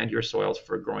soil, sandier soils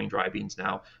for growing dry beans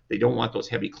now. They don't want those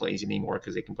heavy clays anymore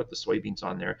because they can put the soybeans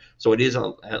on there. So it is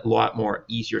a lot more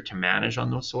easier to manage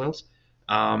on those soils.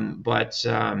 But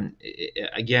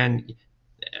again,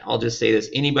 I'll just say this: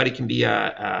 anybody can be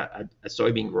a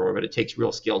soybean grower, but it takes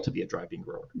real skill to be a dry bean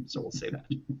grower. So we'll say that.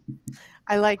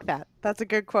 I like that. That's a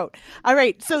good quote. All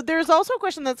right. So there's also a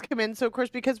question that's come in. So of course,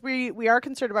 because we are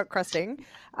concerned about crusting,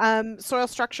 soil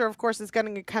structure, of course, is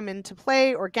going to come into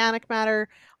play, organic matter,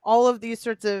 all of these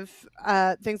sorts of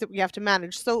things that we have to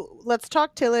manage. So let's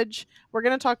talk tillage. We're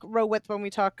going to talk row width when we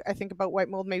talk, I think, about white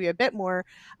mold maybe a bit more.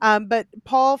 But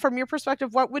Paul, from your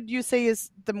perspective, what would you say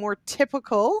is the more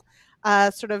typical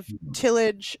sort of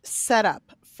tillage setup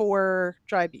for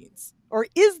dry beans? Or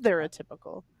is there a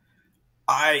typical?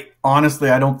 I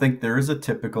don't think there is a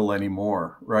typical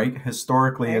anymore, right?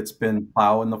 Historically, it's been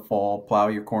plow in the fall, plow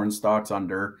your corn stalks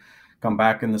under, come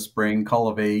back in the spring,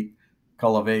 cultivate,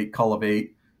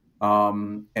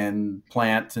 and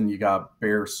plant, and you got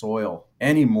bare soil.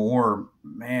 Anymore,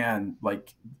 man,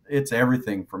 like it's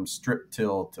everything from strip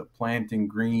till to planting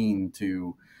green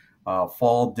to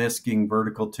fall disking,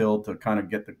 vertical till to kind of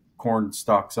get the corn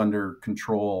stalks under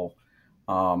control.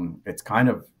 It's kind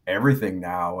of everything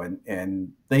now,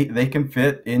 and they can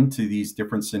fit into these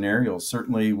different scenarios.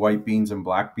 Certainly white beans and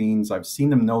black beans, I've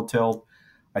seen them no-till.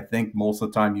 I think most of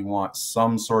the time you want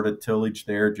some sort of tillage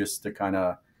there just to kind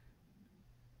of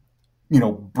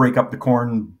break up the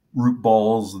corn root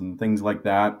balls and things like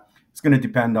that. It's going to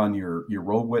depend on your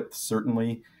row width,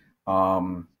 certainly.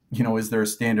 Is there a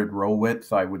standard row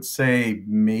width? I would say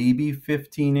maybe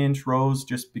 15-inch rows,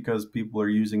 just because people are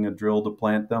using a drill to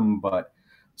plant them. But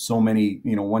so many,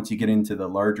 once you get into the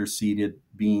larger seeded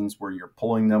beans where you're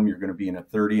pulling them, you're going to be in a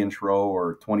 30-inch row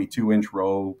or 22-inch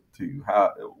row to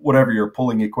have whatever your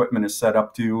pulling equipment is set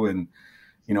up to. And,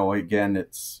 again,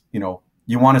 it's,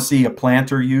 you want to see a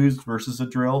planter used versus a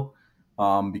drill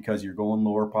because you're going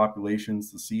lower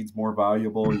populations. The seed's more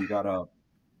valuable. You got to,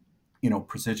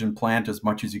 precision plant as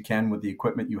much as you can with the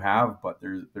equipment you have. But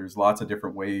there's lots of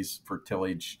different ways for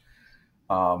tillage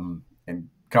and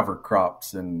cover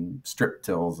crops and strip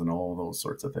tills and all those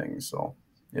sorts of things. So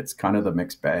it's kind of the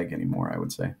mixed bag anymore, I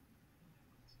would say.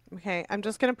 Okay, I'm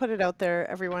just going to put it out there,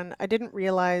 everyone. I didn't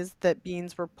realize that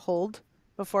beans were pulled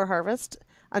before harvest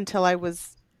until I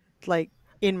was like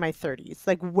in my 30s,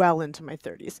 like well into my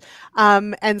 30s.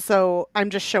 And so I'm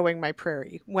just showing my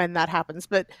prairie when that happens.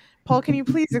 But Paul, can you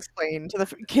please explain to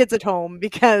the kids at home,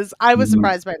 because I was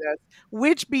surprised by this.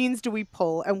 Which beans do we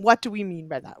pull and what do we mean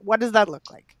by that? What does that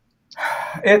look like?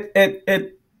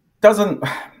 It doesn't.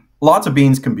 Lots of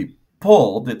beans can be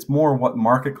pulled. It's more what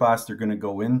market class they're going to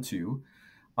go into.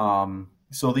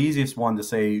 So the easiest one to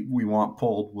say we want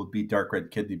pulled would be dark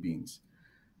red kidney beans.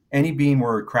 Any bean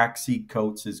where cracked seed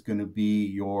coats is going to be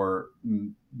your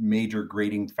major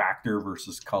grading factor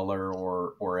versus color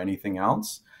or anything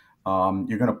else.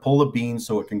 You're going to pull a bean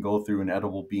so it can go through an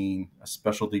edible bean, a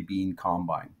specialty bean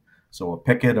combine. So a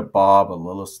Pickett, a Bob, a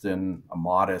Lilliston, a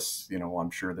Modest, I'm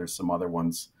sure there's some other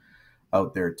ones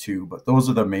out there too, but those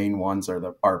are the main ones are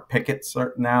Picketts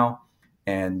now.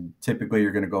 And typically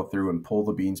you're going to go through and pull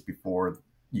the beans before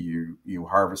you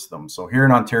harvest them. So here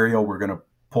in Ontario, we're going to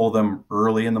pull them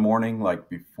early in the morning, like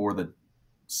before the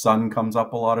sun comes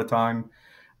up a lot of time.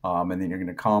 And then you're going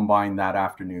to combine that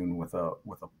afternoon with a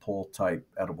pull type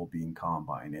edible bean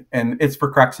combine. And it's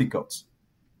for cracked seed coats.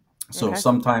 So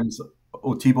sometimes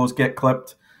Otibos get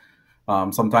clipped.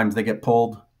 Sometimes they get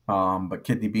pulled. But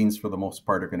kidney beans, for the most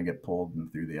part, are going to get pulled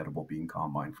through the edible bean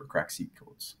combine for cracked seed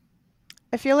coats.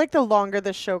 I feel like the longer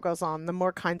this show goes on, the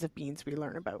more kinds of beans we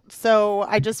learn about. So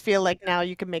I just feel like now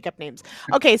you can make up names.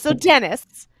 Okay, so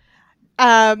Dennis,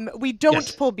 we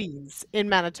don't pull beans in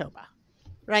Manitoba,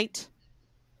 right?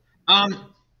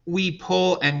 We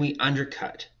pull and we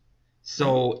undercut.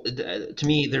 So to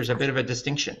me, there's a bit of a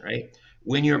distinction, right?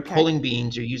 When you're pulling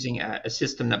beans, you're using a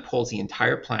system that pulls the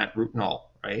entire plant, root and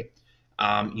all, right?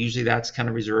 Usually that's kind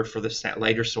of reserved for the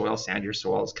lighter soil, sandier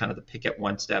soil is kind of the Pickett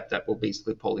one step that will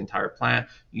basically pull the entire plant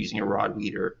using a rod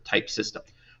weeder type system.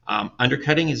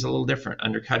 Undercutting is a little different.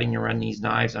 Undercutting, you run these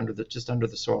knives just under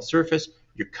the soil surface.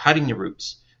 You're cutting the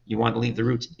roots. You want to leave the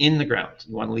roots in the ground.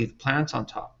 You want to leave the plants on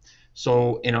top.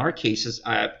 So in our cases,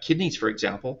 kidneys, for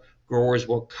example, growers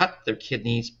will cut their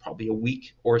kidneys probably a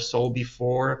week or so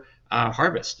before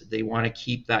harvest. They want to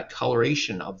keep that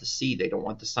coloration of the seed. They don't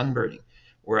want the sunburning.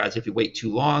 Whereas if you wait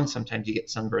too long, sometimes you get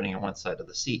sunburning on one side of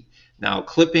the seed. Now,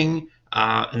 clipping,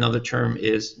 another term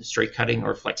is straight cutting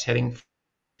or flex heading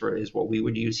is what we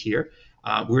would use here.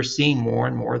 We're seeing more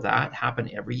and more of that happen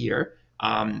every year.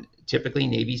 Typically,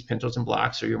 navies, pintos, and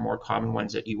blacks are your more common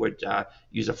ones that you would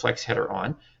use a flex header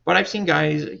on. But I've seen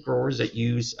growers that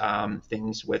use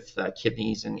things with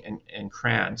kidneys and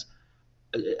crans.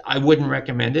 I wouldn't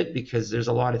recommend it because there's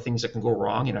a lot of things that can go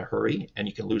wrong in a hurry and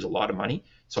you can lose a lot of money.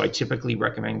 So I typically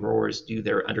recommend growers do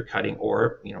their undercutting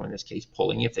or, in this case,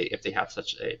 pulling if they have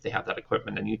that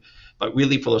equipment. But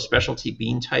really for those specialty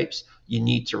bean types, you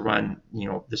need to run,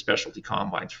 the specialty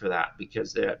combines for that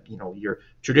because your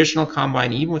traditional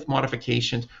combine, even with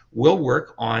modifications, will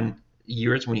work on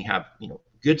years when you have,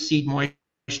 good seed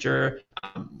moisture,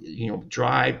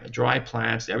 dry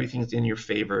plants, everything's in your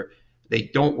favor. They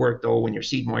don't work though when your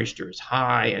seed moisture is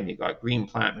high and you've got green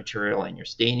plant material and you're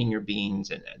staining your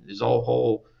beans and there's a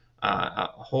whole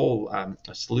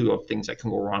slew of things that can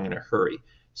go wrong in a hurry.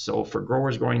 So for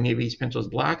growers growing navies, pintos,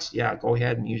 blacks, yeah, go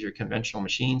ahead and use your conventional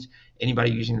machines.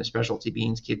 Anybody using the specialty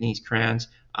beans, kidneys, crans,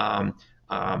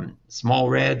 small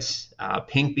reds,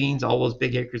 pink beans, all those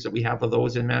big acres that we have of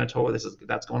those in Manitoba.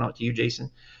 That's going out to you, Jason,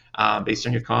 based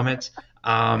on your comments.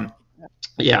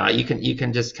 Yeah, you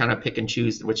can just kind of pick and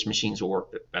choose which machines will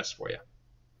work best for you.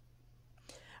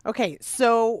 Okay,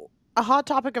 so a hot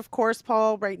topic, of course,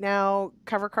 Paul, right now,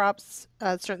 cover crops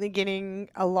certainly gaining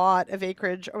a lot of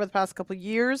acreage over the past couple of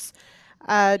years.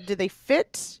 Do they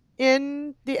fit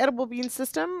in the edible bean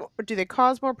system, or do they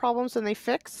cause more problems than they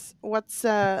fix? How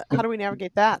do we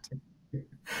navigate that?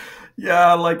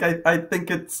 Yeah, like I think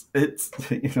it's I'm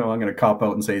going to cop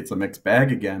out and say it's a mixed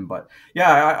bag again, but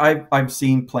yeah, I've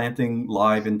seen planting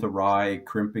live into rye,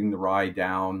 crimping the rye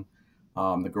down.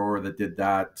 The grower that did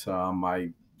that, I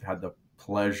had the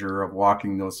pleasure of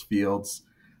walking those fields.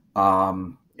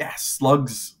 Yeah,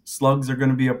 slugs are going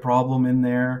to be a problem in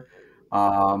there.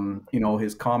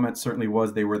 His comment certainly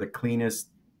was they were the cleanest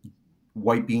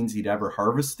white beans he'd ever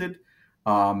harvested.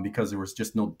 Because there was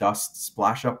just no dust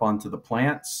splash up onto the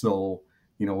plant. So,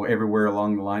 everywhere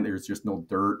along the line, there's just no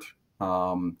dirt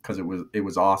because it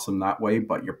was awesome that way.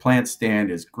 But your plant stand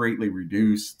is greatly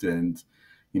reduced and,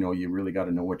 you really got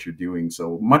to know what you're doing.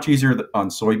 So much easier on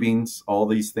soybeans, all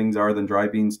these things are than dry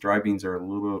beans. Dry beans are a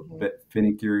little bit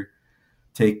finickier.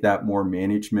 Take that more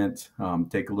management,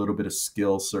 take a little bit of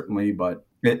skill, certainly, but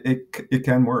it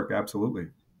can work. Absolutely.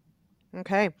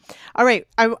 Okay. All right.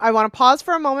 I want to pause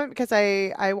for a moment because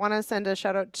I want to send a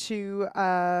shout out to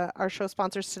our show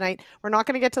sponsors tonight. We're not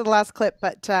going to get to the last clip,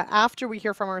 but after we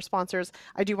hear from our sponsors,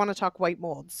 I do want to talk white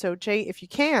mold. So Jay, if you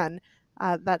can,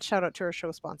 that shout out to our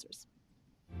show sponsors.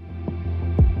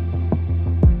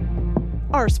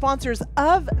 All Our sponsors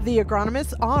of The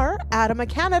Agronomists are ADAMA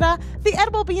Canada, the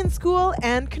Edible Bean School,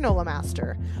 and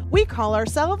CanolaMaster. We call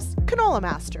ourselves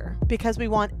CanolaMaster because we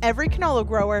want every canola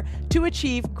grower to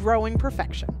achieve growing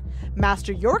perfection.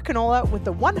 Master your canola with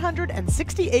the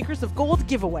 160 Acres of Gold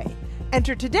giveaway.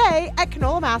 Enter today at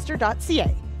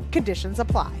canolamaster.ca. Conditions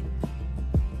apply.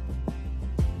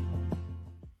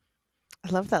 I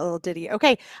love that little ditty.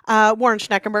 Okay, Warren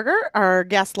Schneckenberger, our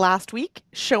guest last week,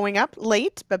 showing up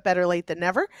late, but better late than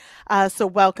never. So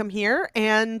welcome here.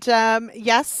 And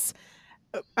yes,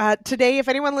 today, if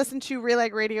anyone listened to Real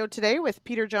Ag Radio today with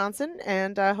Peter Johnson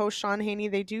and host Sean Haney,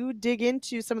 they do dig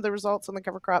into some of the results on the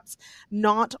cover crops.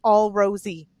 Not all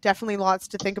rosy. Definitely lots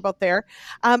to think about there.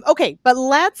 Okay, but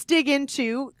let's dig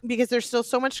into, because there's still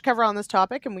so much to cover on this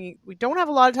topic, and we don't have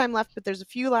a lot of time left, but there's a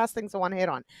few last things I want to hit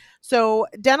on. So,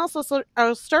 Dennis,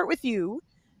 I'll start with you.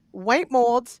 White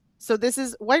mold. So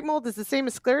white mold is the same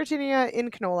as sclerotinia in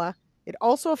canola. It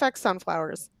also affects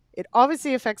sunflowers. It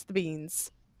obviously affects the beans.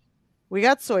 We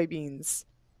got soybeans.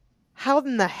 How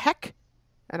in the heck,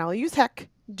 and I'll use heck,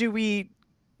 do we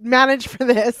manage for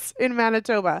this in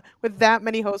Manitoba with that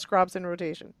many host crops in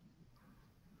rotation?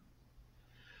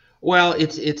 Well,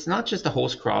 it's not just the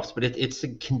host crops, but it's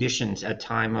the conditions at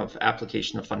time of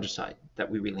application of fungicide that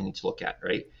we really need to look at,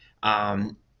 right?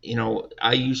 You know,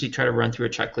 I usually try to run through a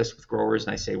checklist with growers,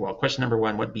 and I say, well, question number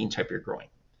one, what bean type you're growing?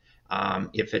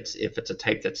 If it's a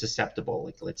type that's susceptible,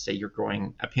 like let's say you're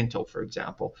growing a pinto, for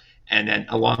example, and then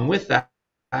along with that,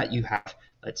 you have,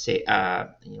 let's say, a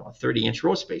 30-inch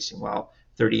row spacing. Well,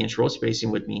 30-inch row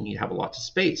spacing would mean you have a lot of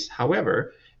space.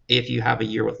 However, if you have a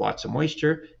year with lots of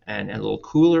moisture and a little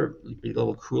cooler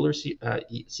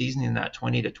season in that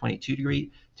 20 to 22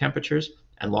 degree temperatures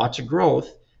and lots of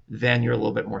growth, then you're a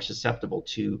little bit more susceptible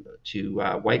to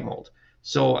white mold.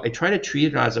 So I try to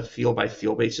treat it as a field by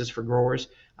field basis for growers.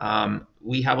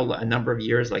 We have a number of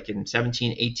years, like in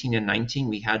 17, 18, and 19,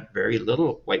 we had very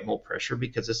little white mold pressure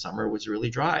because the summer was really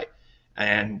dry.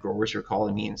 And growers are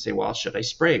calling me and say, well, should I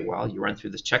spray? Well, you run through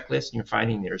this checklist and you're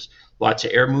finding there's lots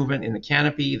of air movement in the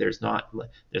canopy. There's not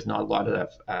a lot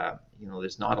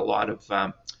of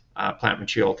plant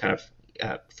material kind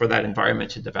of for that environment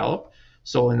to develop.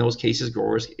 So in those cases,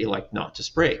 growers elect not to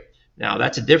spray. Now,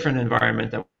 that's a different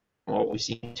environment than what we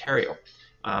see in Ontario.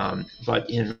 But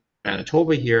in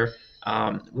Manitoba here,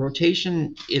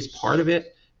 rotation is part of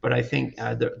it, but I think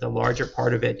the larger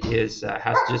part of it is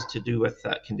has just to do with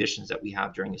conditions that we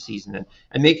have during the season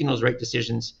and making those right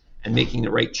decisions and making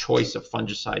the right choice of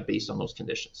fungicide based on those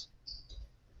conditions.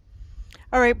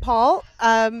 All right, Paul.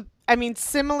 I mean,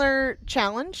 similar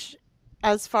challenge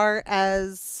as far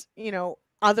as,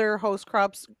 other host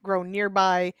crops grow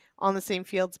nearby on the same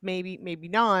fields, maybe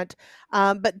not,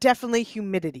 but definitely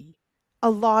humidity. A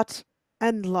lot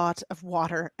of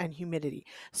water and humidity.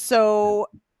 So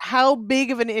how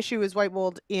big of an issue is white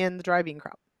mold in the dry bean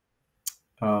crop?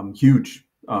 Huge.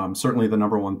 Certainly the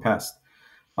number one pest.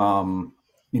 The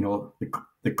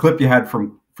clip you had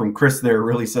from Chris there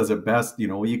really says it best.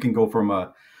 You can go from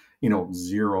a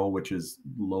 0, which is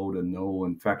low to no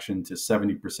infection, to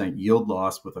 70% yield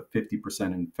loss with a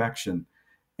 50% infection.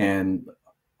 And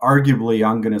arguably,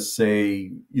 I'm going to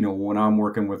say, when I'm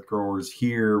working with growers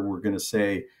here, we're going to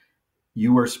say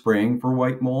you are spraying for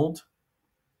white mold,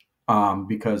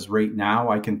 because right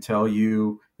now I can tell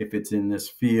you if it's in this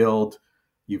field,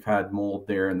 you've had mold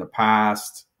there in the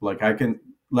past.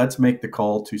 Let's make the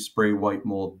call to spray white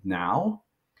mold now.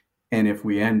 And if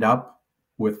we end up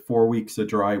with 4 weeks of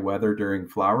dry weather during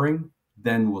flowering,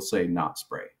 then we'll say not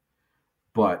spray.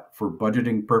 But for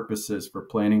budgeting purposes, for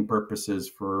planning purposes,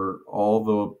 for all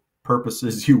the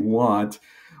purposes you want,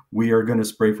 we are going to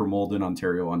spray for mold in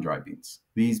Ontario on dry beans.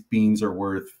 These beans are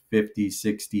worth 50,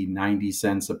 60, 90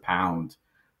 cents a pound.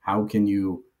 How can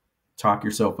you talk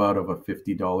yourself out of a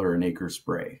 $50 an acre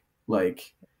spray?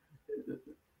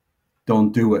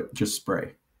 Don't do it, just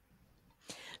spray.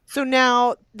 So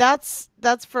now that's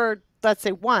for, let's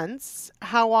say, once.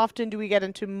 How often do we get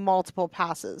into multiple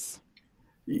passes?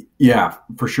 Yeah,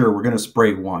 for sure. We're going to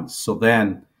spray once. So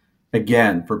then,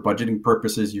 again, for budgeting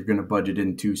purposes, you're going to budget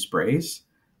in 2 sprays.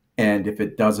 And if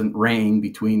it doesn't rain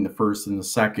between the first and the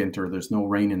second, or there's no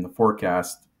rain in the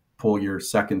forecast, pull your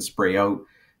second spray out.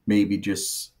 Maybe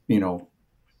just,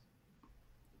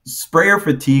 sprayer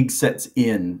fatigue sets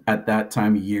in at that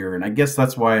time of year. And I guess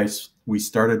that's why we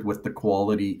started with the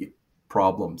quality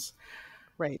problems.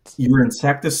 Right. Your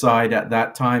insecticide at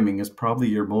that timing is probably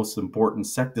your most important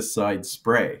insecticide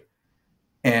spray.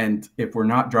 And if we're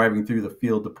not driving through the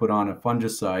field to put on a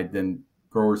fungicide, then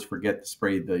growers forget to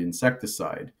spray the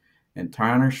insecticide. And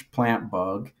tarnished plant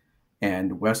bug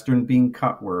and western bean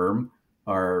cutworm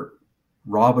are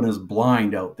robbing us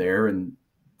blind out there and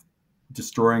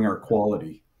destroying our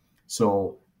quality.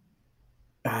 So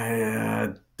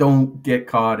don't get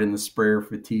caught in the sprayer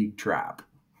fatigue trap.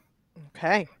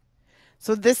 Okay.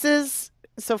 So this is,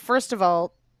 so first of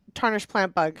all, tarnished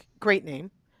plant bug, great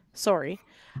name. Sorry.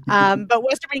 But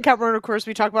Western bean cutworm, of course,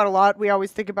 we talk about a lot. We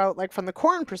always think about like from the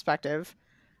corn perspective,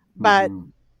 but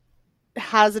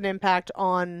has an impact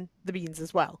on the beans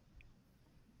as well.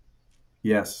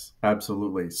 Yes,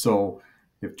 absolutely. So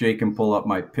if Jay can pull up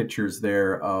my pictures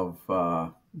there of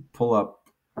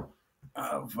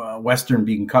Western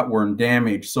bean cutworm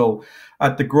damage. So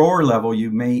at the grower level, you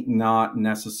may not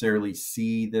necessarily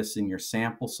see this in your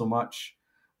sample so much.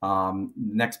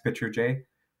 Next picture, Jay,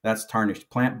 that's tarnished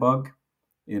plant bug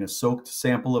in a soaked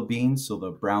sample of beans, so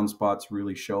the brown spots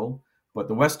really show. But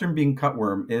the Western bean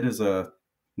cutworm, it is a,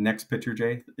 next picture,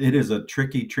 Jay, it is a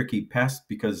tricky pest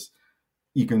because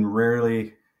you can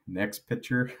rarely, next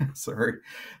picture, sorry,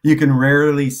 you can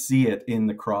rarely see it in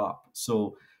the crop.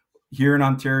 So here in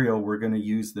Ontario, we're going to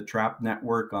use the trap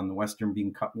network on the Western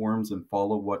bean cutworms and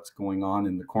follow what's going on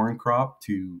in the corn crop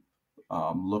to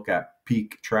look at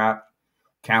peak trap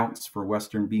counts for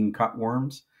Western bean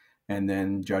cutworms, and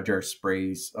then judge our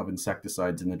sprays of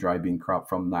insecticides in the dry bean crop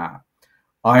from that.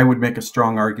 I would make a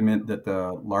strong argument that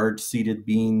the large seeded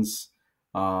beans,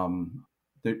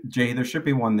 Jay, there should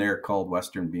be one there called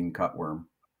Western bean cutworm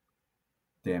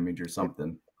damage or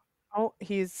something. Oh,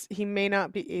 he may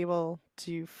not be able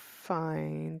to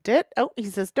find it. Oh, he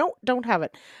says don't have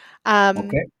it.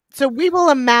 Okay. So we will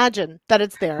imagine that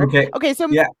it's there. Okay, so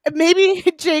yeah. maybe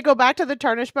Jay, go back to the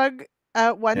tarnish bug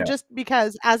one, Yeah. just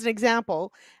because as an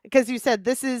example, because you said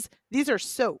these are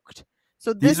soaked.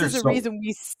 So this is a reason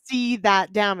we see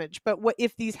that damage. But what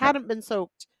if these hadn't been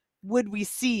soaked, would we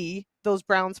see those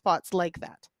brown spots like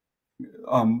that?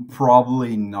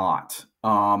 Probably not.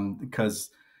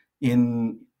 Because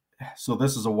so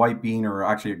this is a white bean, or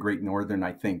actually a Great Northern,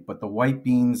 I think. But the white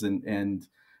beans and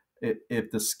if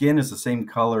the skin is the same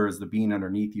color as the bean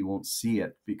underneath, you won't see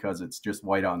it because it's just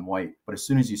white on white. But as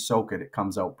soon as you soak it, it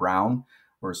comes out brown,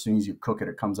 or as soon as you cook it,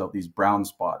 it comes out these brown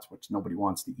spots, which nobody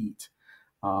wants to eat.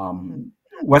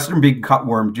 Western bean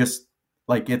cutworm, just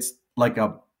like it's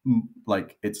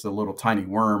a little tiny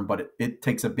worm, but it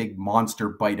takes a big monster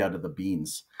bite out of the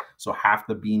beans. So half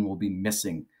the bean will be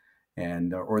missing,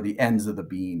 and or the ends of the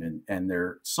bean, and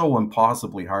they're so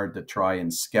impossibly hard to try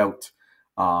and scout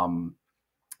in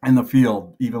the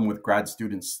field. Even with grad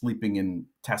students sleeping in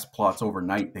test plots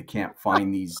overnight, they can't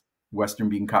find these Western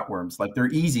bean cutworms. Like, they're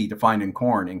easy to find in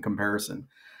corn in comparison,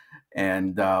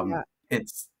 and they're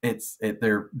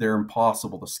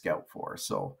impossible to scout for.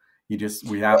 So we base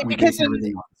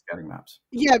everything on scouting maps.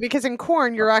 Yeah, because in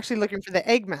corn you're actually looking for the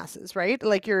egg masses, right?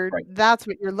 Like that's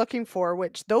what you're looking for,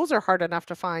 which those are hard enough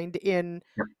to find in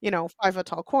 5-foot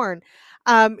tall corn.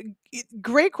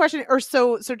 Great question. Or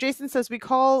so Jason says we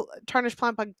call tarnished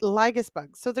plant bug lygus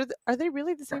bugs. So are they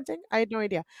really the same thing? I had no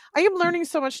idea. I am learning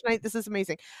so much tonight. This is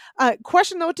amazing.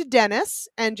 Question though to Dennis,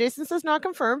 and Jason says not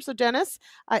confirmed. So Dennis,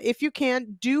 if you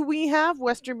can, do we have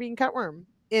Western bean cutworm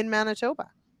in Manitoba?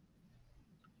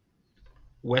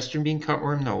 Western bean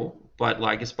cutworm, no, but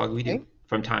lygus bug we do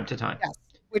from time to time. Yes,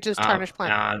 which is tarnished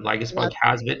plant. Lygus bug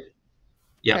has it.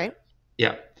 Yeah, okay.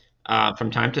 Yeah. From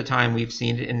time to time, we've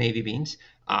seen it in navy beans.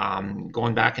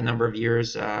 Going back a number of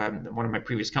years, one of my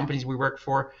previous companies we worked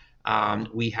for,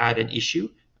 we had an issue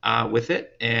with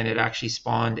it, and it actually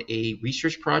spawned a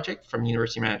research project from the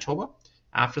University of Manitoba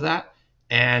after that,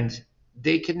 and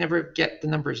they could never get the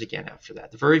numbers again after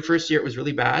that. The very first year it was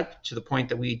really bad, to the point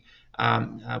that we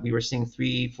were seeing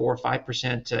 3, 4,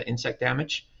 5% insect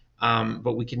damage,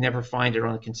 but we could never find it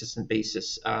on a consistent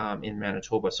basis in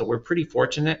Manitoba. So we're pretty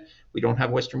fortunate. We don't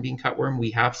have Western bean cutworm.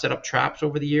 We have set up traps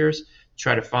over the years to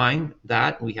try to find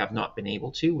that. We have not been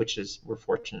able to, we're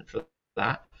fortunate for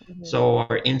that. Mm-hmm. So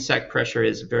our insect pressure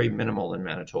is very minimal in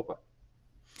Manitoba.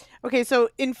 Okay, so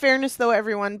in fairness though,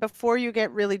 everyone, before you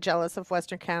get really jealous of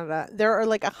Western Canada, there are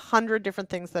like 100 different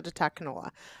things that attack canola.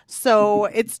 So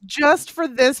it's just for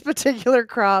this particular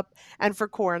crop and for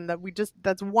corn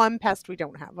that's one pest we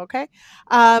don't have, okay?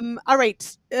 All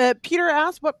right, Peter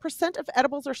asked, what % of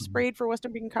edibles are sprayed for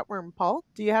Western bean cutworm? Paul,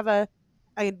 do you have a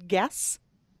guess?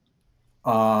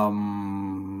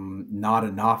 Not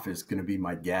enough is going to be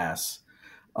my guess.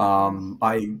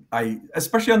 I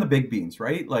especially on the big beans,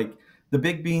 right? Like, the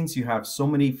big beans, you have so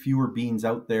many fewer beans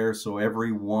out there, so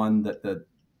every one that the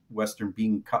Western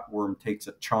bean cutworm takes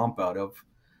a chomp out of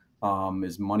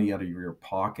is money out of your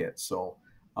pocket. So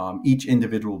each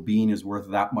individual bean is worth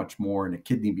that much more in a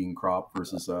kidney bean crop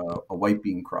versus a white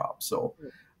bean crop. So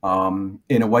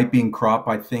In a white bean crop,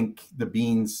 I think the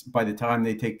beans, by the time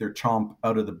they take their chomp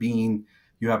out of the bean,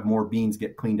 you have more beans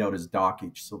get cleaned out as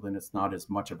dockage. So then it's not as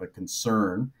much of a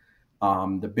concern.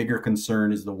 The bigger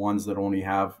concern is the ones that only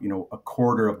have, a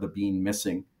quarter of the bean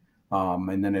missing.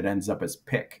 And then it ends up as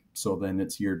pick. So then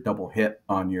it's your double hit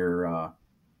on your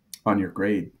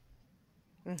grade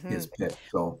is pick.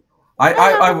 So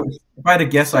I would, if I had to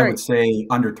guess, I would say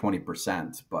under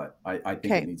 20%, but I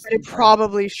think it needs to be it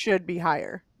probably should be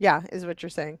higher. Yeah, is what you're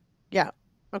saying. Yeah.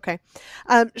 Okay.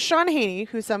 Sean Haney,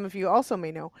 who some of you also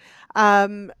may know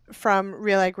from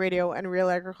Real Ag Radio and Real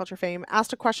Agriculture fame,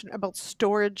 asked a question about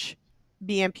storage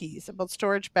BMPs, about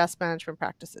storage best management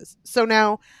practices. So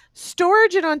now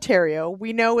storage in Ontario,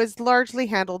 we know, is largely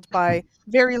handled by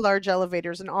very large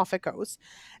elevators, and off it goes.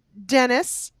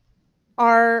 Dennis,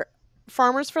 are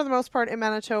farmers for the most part in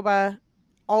Manitoba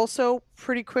also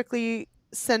pretty quickly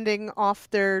sending off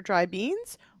their dry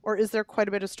beans, or is there quite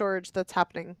a bit of storage that's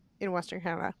happening in Western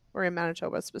Canada or in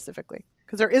Manitoba specifically?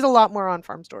 Because there is a lot more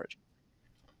on-farm storage.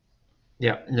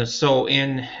 Yeah, so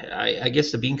I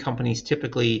guess the bean companies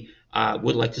typically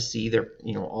would like to see their,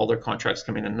 all their contracts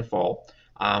come in the fall.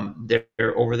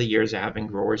 They're over the years having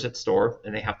growers at store,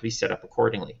 and they have to be set up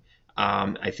accordingly.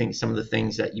 I think some of the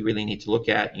things that you really need to look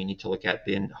at, you need to look at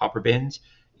hopper bins.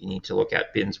 You need to look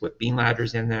at bins with bean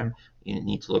ladders in them. You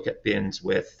need to look at bins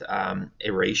with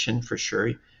aeration for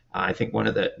sure. I think one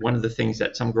of the things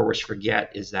that some growers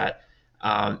forget is that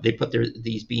they put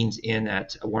these beans in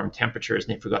at warm temperatures,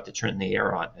 and they forgot to turn the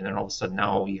air on, and then all of a sudden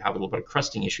now you have a little bit of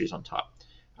crusting issues on top.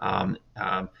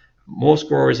 Most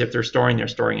growers, if they're storing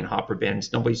in hopper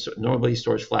bins. Nobody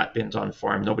stores flat bins on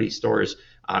farm. Nobody stores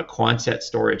Quonset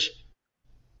storage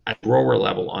at grower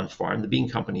level on farm. The bean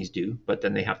companies do, but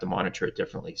then they have to monitor it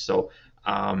differently. So,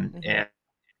 and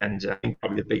I think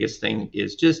probably the biggest thing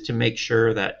is just to make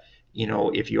sure that,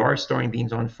 if you are storing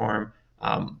beans on farm,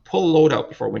 pull a load out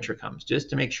before winter comes, just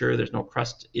to make sure there's no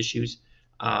crusting issues.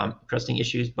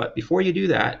 But before you do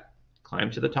that,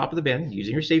 climb to the top of the bin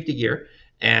using your safety gear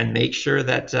and make sure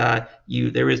that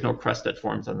there is no crust that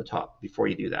forms on the top before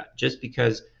you do that. Just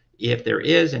because if there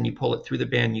is and you pull it through the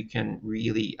bin, you can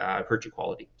really hurt your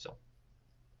quality. So.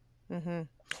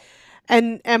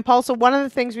 And Paul, so one of the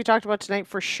things we talked about tonight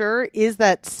for sure is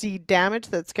that seed damage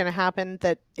that's going to happen,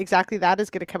 that exactly that is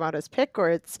going to come out as pick, or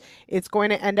it's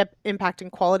going to end up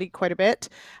impacting quality quite a bit.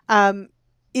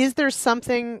 Is there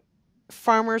something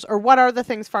farmers, or what are the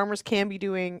things farmers can be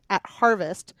doing at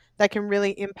harvest that can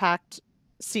really impact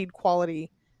seed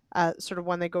quality sort of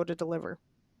when they go to deliver?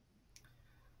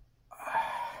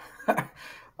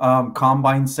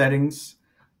 Combine settings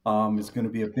is going to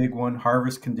be a big one.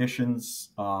 Harvest conditions,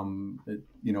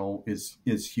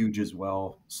 is huge as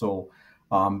well. So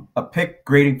a pick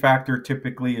grading factor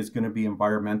typically is going to be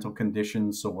environmental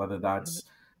conditions. So whether that's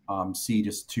seed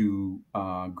is too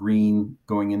green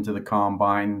going into the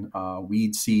combine,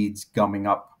 weed seeds gumming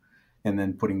up and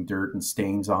then putting dirt and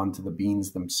stains onto the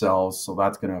beans themselves. So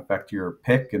that's going to affect your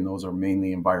pick, and those are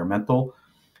mainly environmental.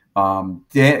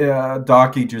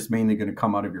 Dockage is mainly going to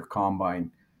come out of your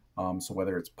combine. So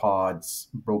whether it's pods,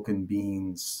 broken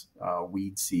beans,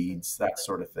 weed seeds, that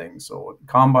sort of thing. So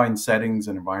combine settings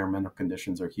and environmental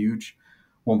conditions are huge.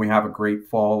 When we have a great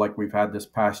fall like we've had this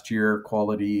past year,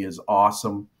 quality is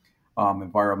awesome.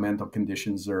 Environmental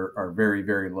conditions are very,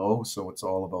 very low. So it's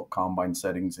all about combine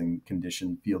settings and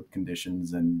field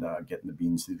conditions, and getting the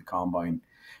beans through the combine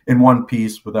in one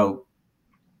piece without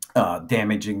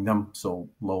damaging them. So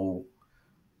low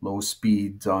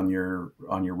speeds on your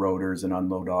rotors and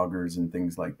unload augers and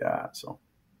things like that. So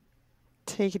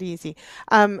take it easy.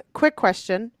 Quick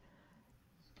question.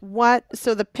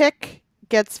 So the pick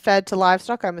gets fed to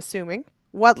livestock, I'm assuming.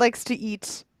 What likes to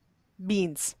eat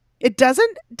beans? It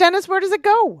doesn't? Dennis, where does it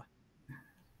go?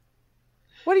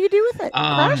 What do you do with it?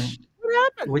 Crush? What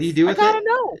happens? What do you do with it? I gotta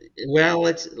know. Well,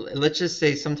 let's just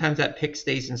say sometimes that pick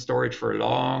stays in storage for a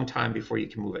long time before you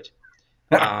can move it.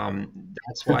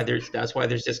 That's why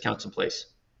there's discounts in place.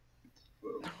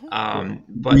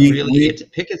 But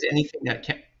pick is anything that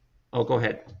can. Oh, go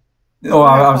ahead. No,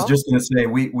 I was just going to say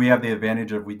we have the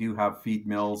advantage of we do have feed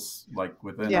mills like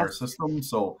within our system,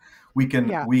 so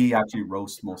we actually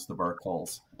roast most of our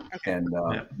culls and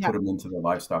put them into the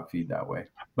livestock feed that way.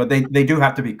 But they do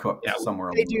have to be cooked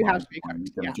somewhere. They do have to be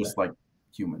cooked, just like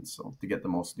humans, so to get the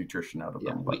most nutrition out of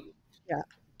them.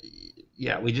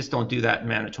 We just don't do that in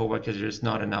Manitoba because there's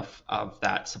not enough of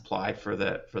that supply for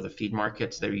the feed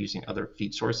markets. They're using other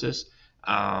feed sources.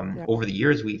 Over the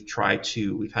years, we've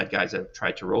had guys that have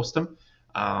tried to roast them.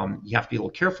 You have to be a little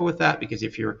careful with that, because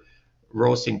if you're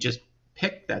roasting just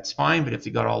pick, that's fine. But if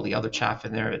you got all the other chaff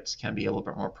in there, it can be a little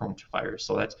bit more prone to fire.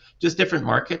 So that's just different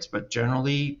markets. But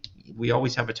generally, we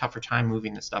always have a tougher time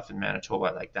moving the stuff in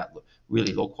Manitoba, like that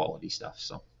really low quality stuff.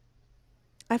 So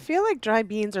I feel like dry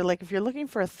beans are like, if you're looking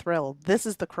for a thrill, this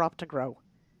is the crop to grow.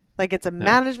 Like, it's a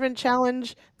management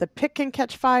challenge. The pick can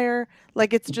catch fire.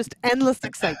 Like, it's just endless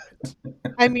excitement.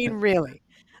 I mean, really.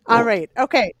 All right.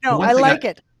 Okay. No, I like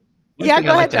it. Yeah,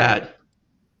 go ahead, Doug.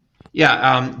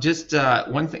 Yeah, just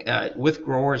one thing with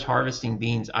growers harvesting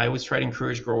beans, I always try to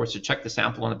encourage growers to check the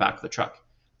sample on the back of the truck.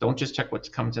 Don't just check what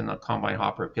comes in the combine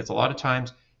hopper, because a lot of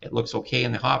times it looks okay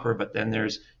in the hopper, but then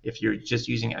if you're just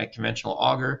using a conventional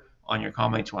auger on your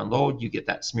combine to unload, you get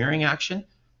that smearing action.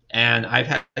 And I've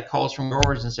had calls from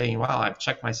growers and saying, wow, I've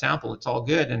checked my sample, it's all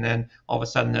good. And then all of a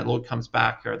sudden that load comes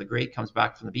back, or the grade comes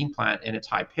back from the bean plant, and it's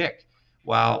high pick.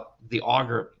 Well, the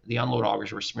unload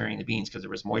augers were smearing the beans because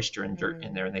there was moisture and dirt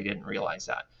in there, and they didn't realize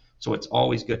that. So it's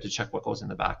always good to check what goes in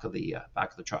the back of the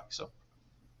truck. So,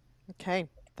 okay,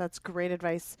 that's great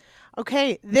advice.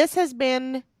 Okay, this has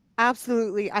been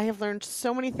absolutely. I have learned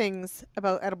so many things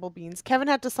about edible beans. Kevin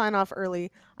had to sign off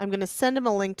early. I'm going to send him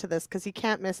a link to this because he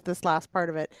can't miss this last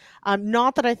part of it.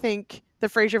 Not that I think the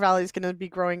Fraser Valley is going to be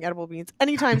growing edible beans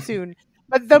anytime soon.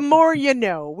 But the more you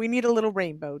know. We need a little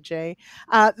rainbow, Jay.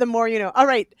 The more you know. All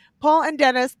right, Paul and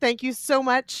Dennis, thank you so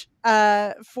much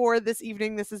for this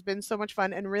evening. This has been so much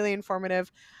fun and really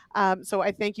informative. So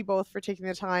I thank you both for taking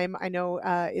the time. I know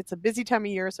it's a busy time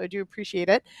of year, so I do appreciate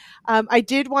it. I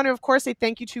did want to, of course, say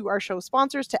thank you to our show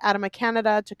sponsors, to ADAMA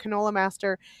Canada, to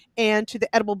CanolaMaster, and to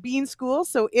the Edible Bean School.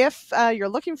 So if you're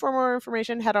looking for more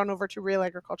information, head on over to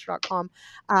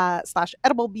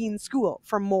realagriculture.com/edible bean school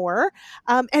for more.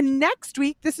 And next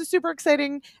week, this is super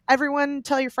exciting. Everyone,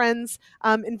 tell your friends,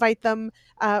 invite them.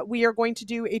 We are going to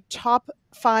do a top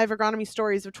 5 agronomy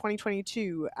stories of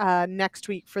 2022 next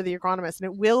week for the Agronomists,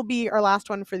 and it will be our last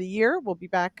one for the year. We'll be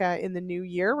back in the new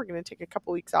year. We're going to take a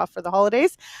couple weeks off for the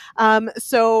holidays.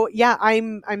 So yeah,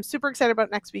 I'm super excited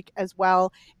about next week as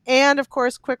well. And of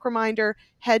course, quick reminder,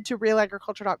 head to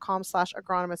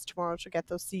realagriculture.com/agronomist tomorrow to get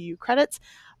those CU credits.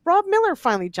 Rob Miller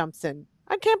finally jumps in.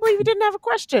 I can't believe he didn't have a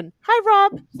question. Hi,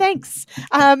 Rob. Thanks.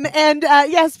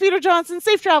 Yes, Peter Johnson,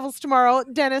 safe travels tomorrow.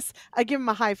 Dennis, give him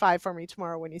a high five for me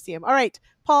tomorrow when you see him. All right,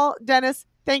 Paul, Dennis,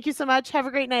 thank you so much. Have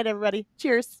a great night, everybody.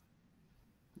 Cheers.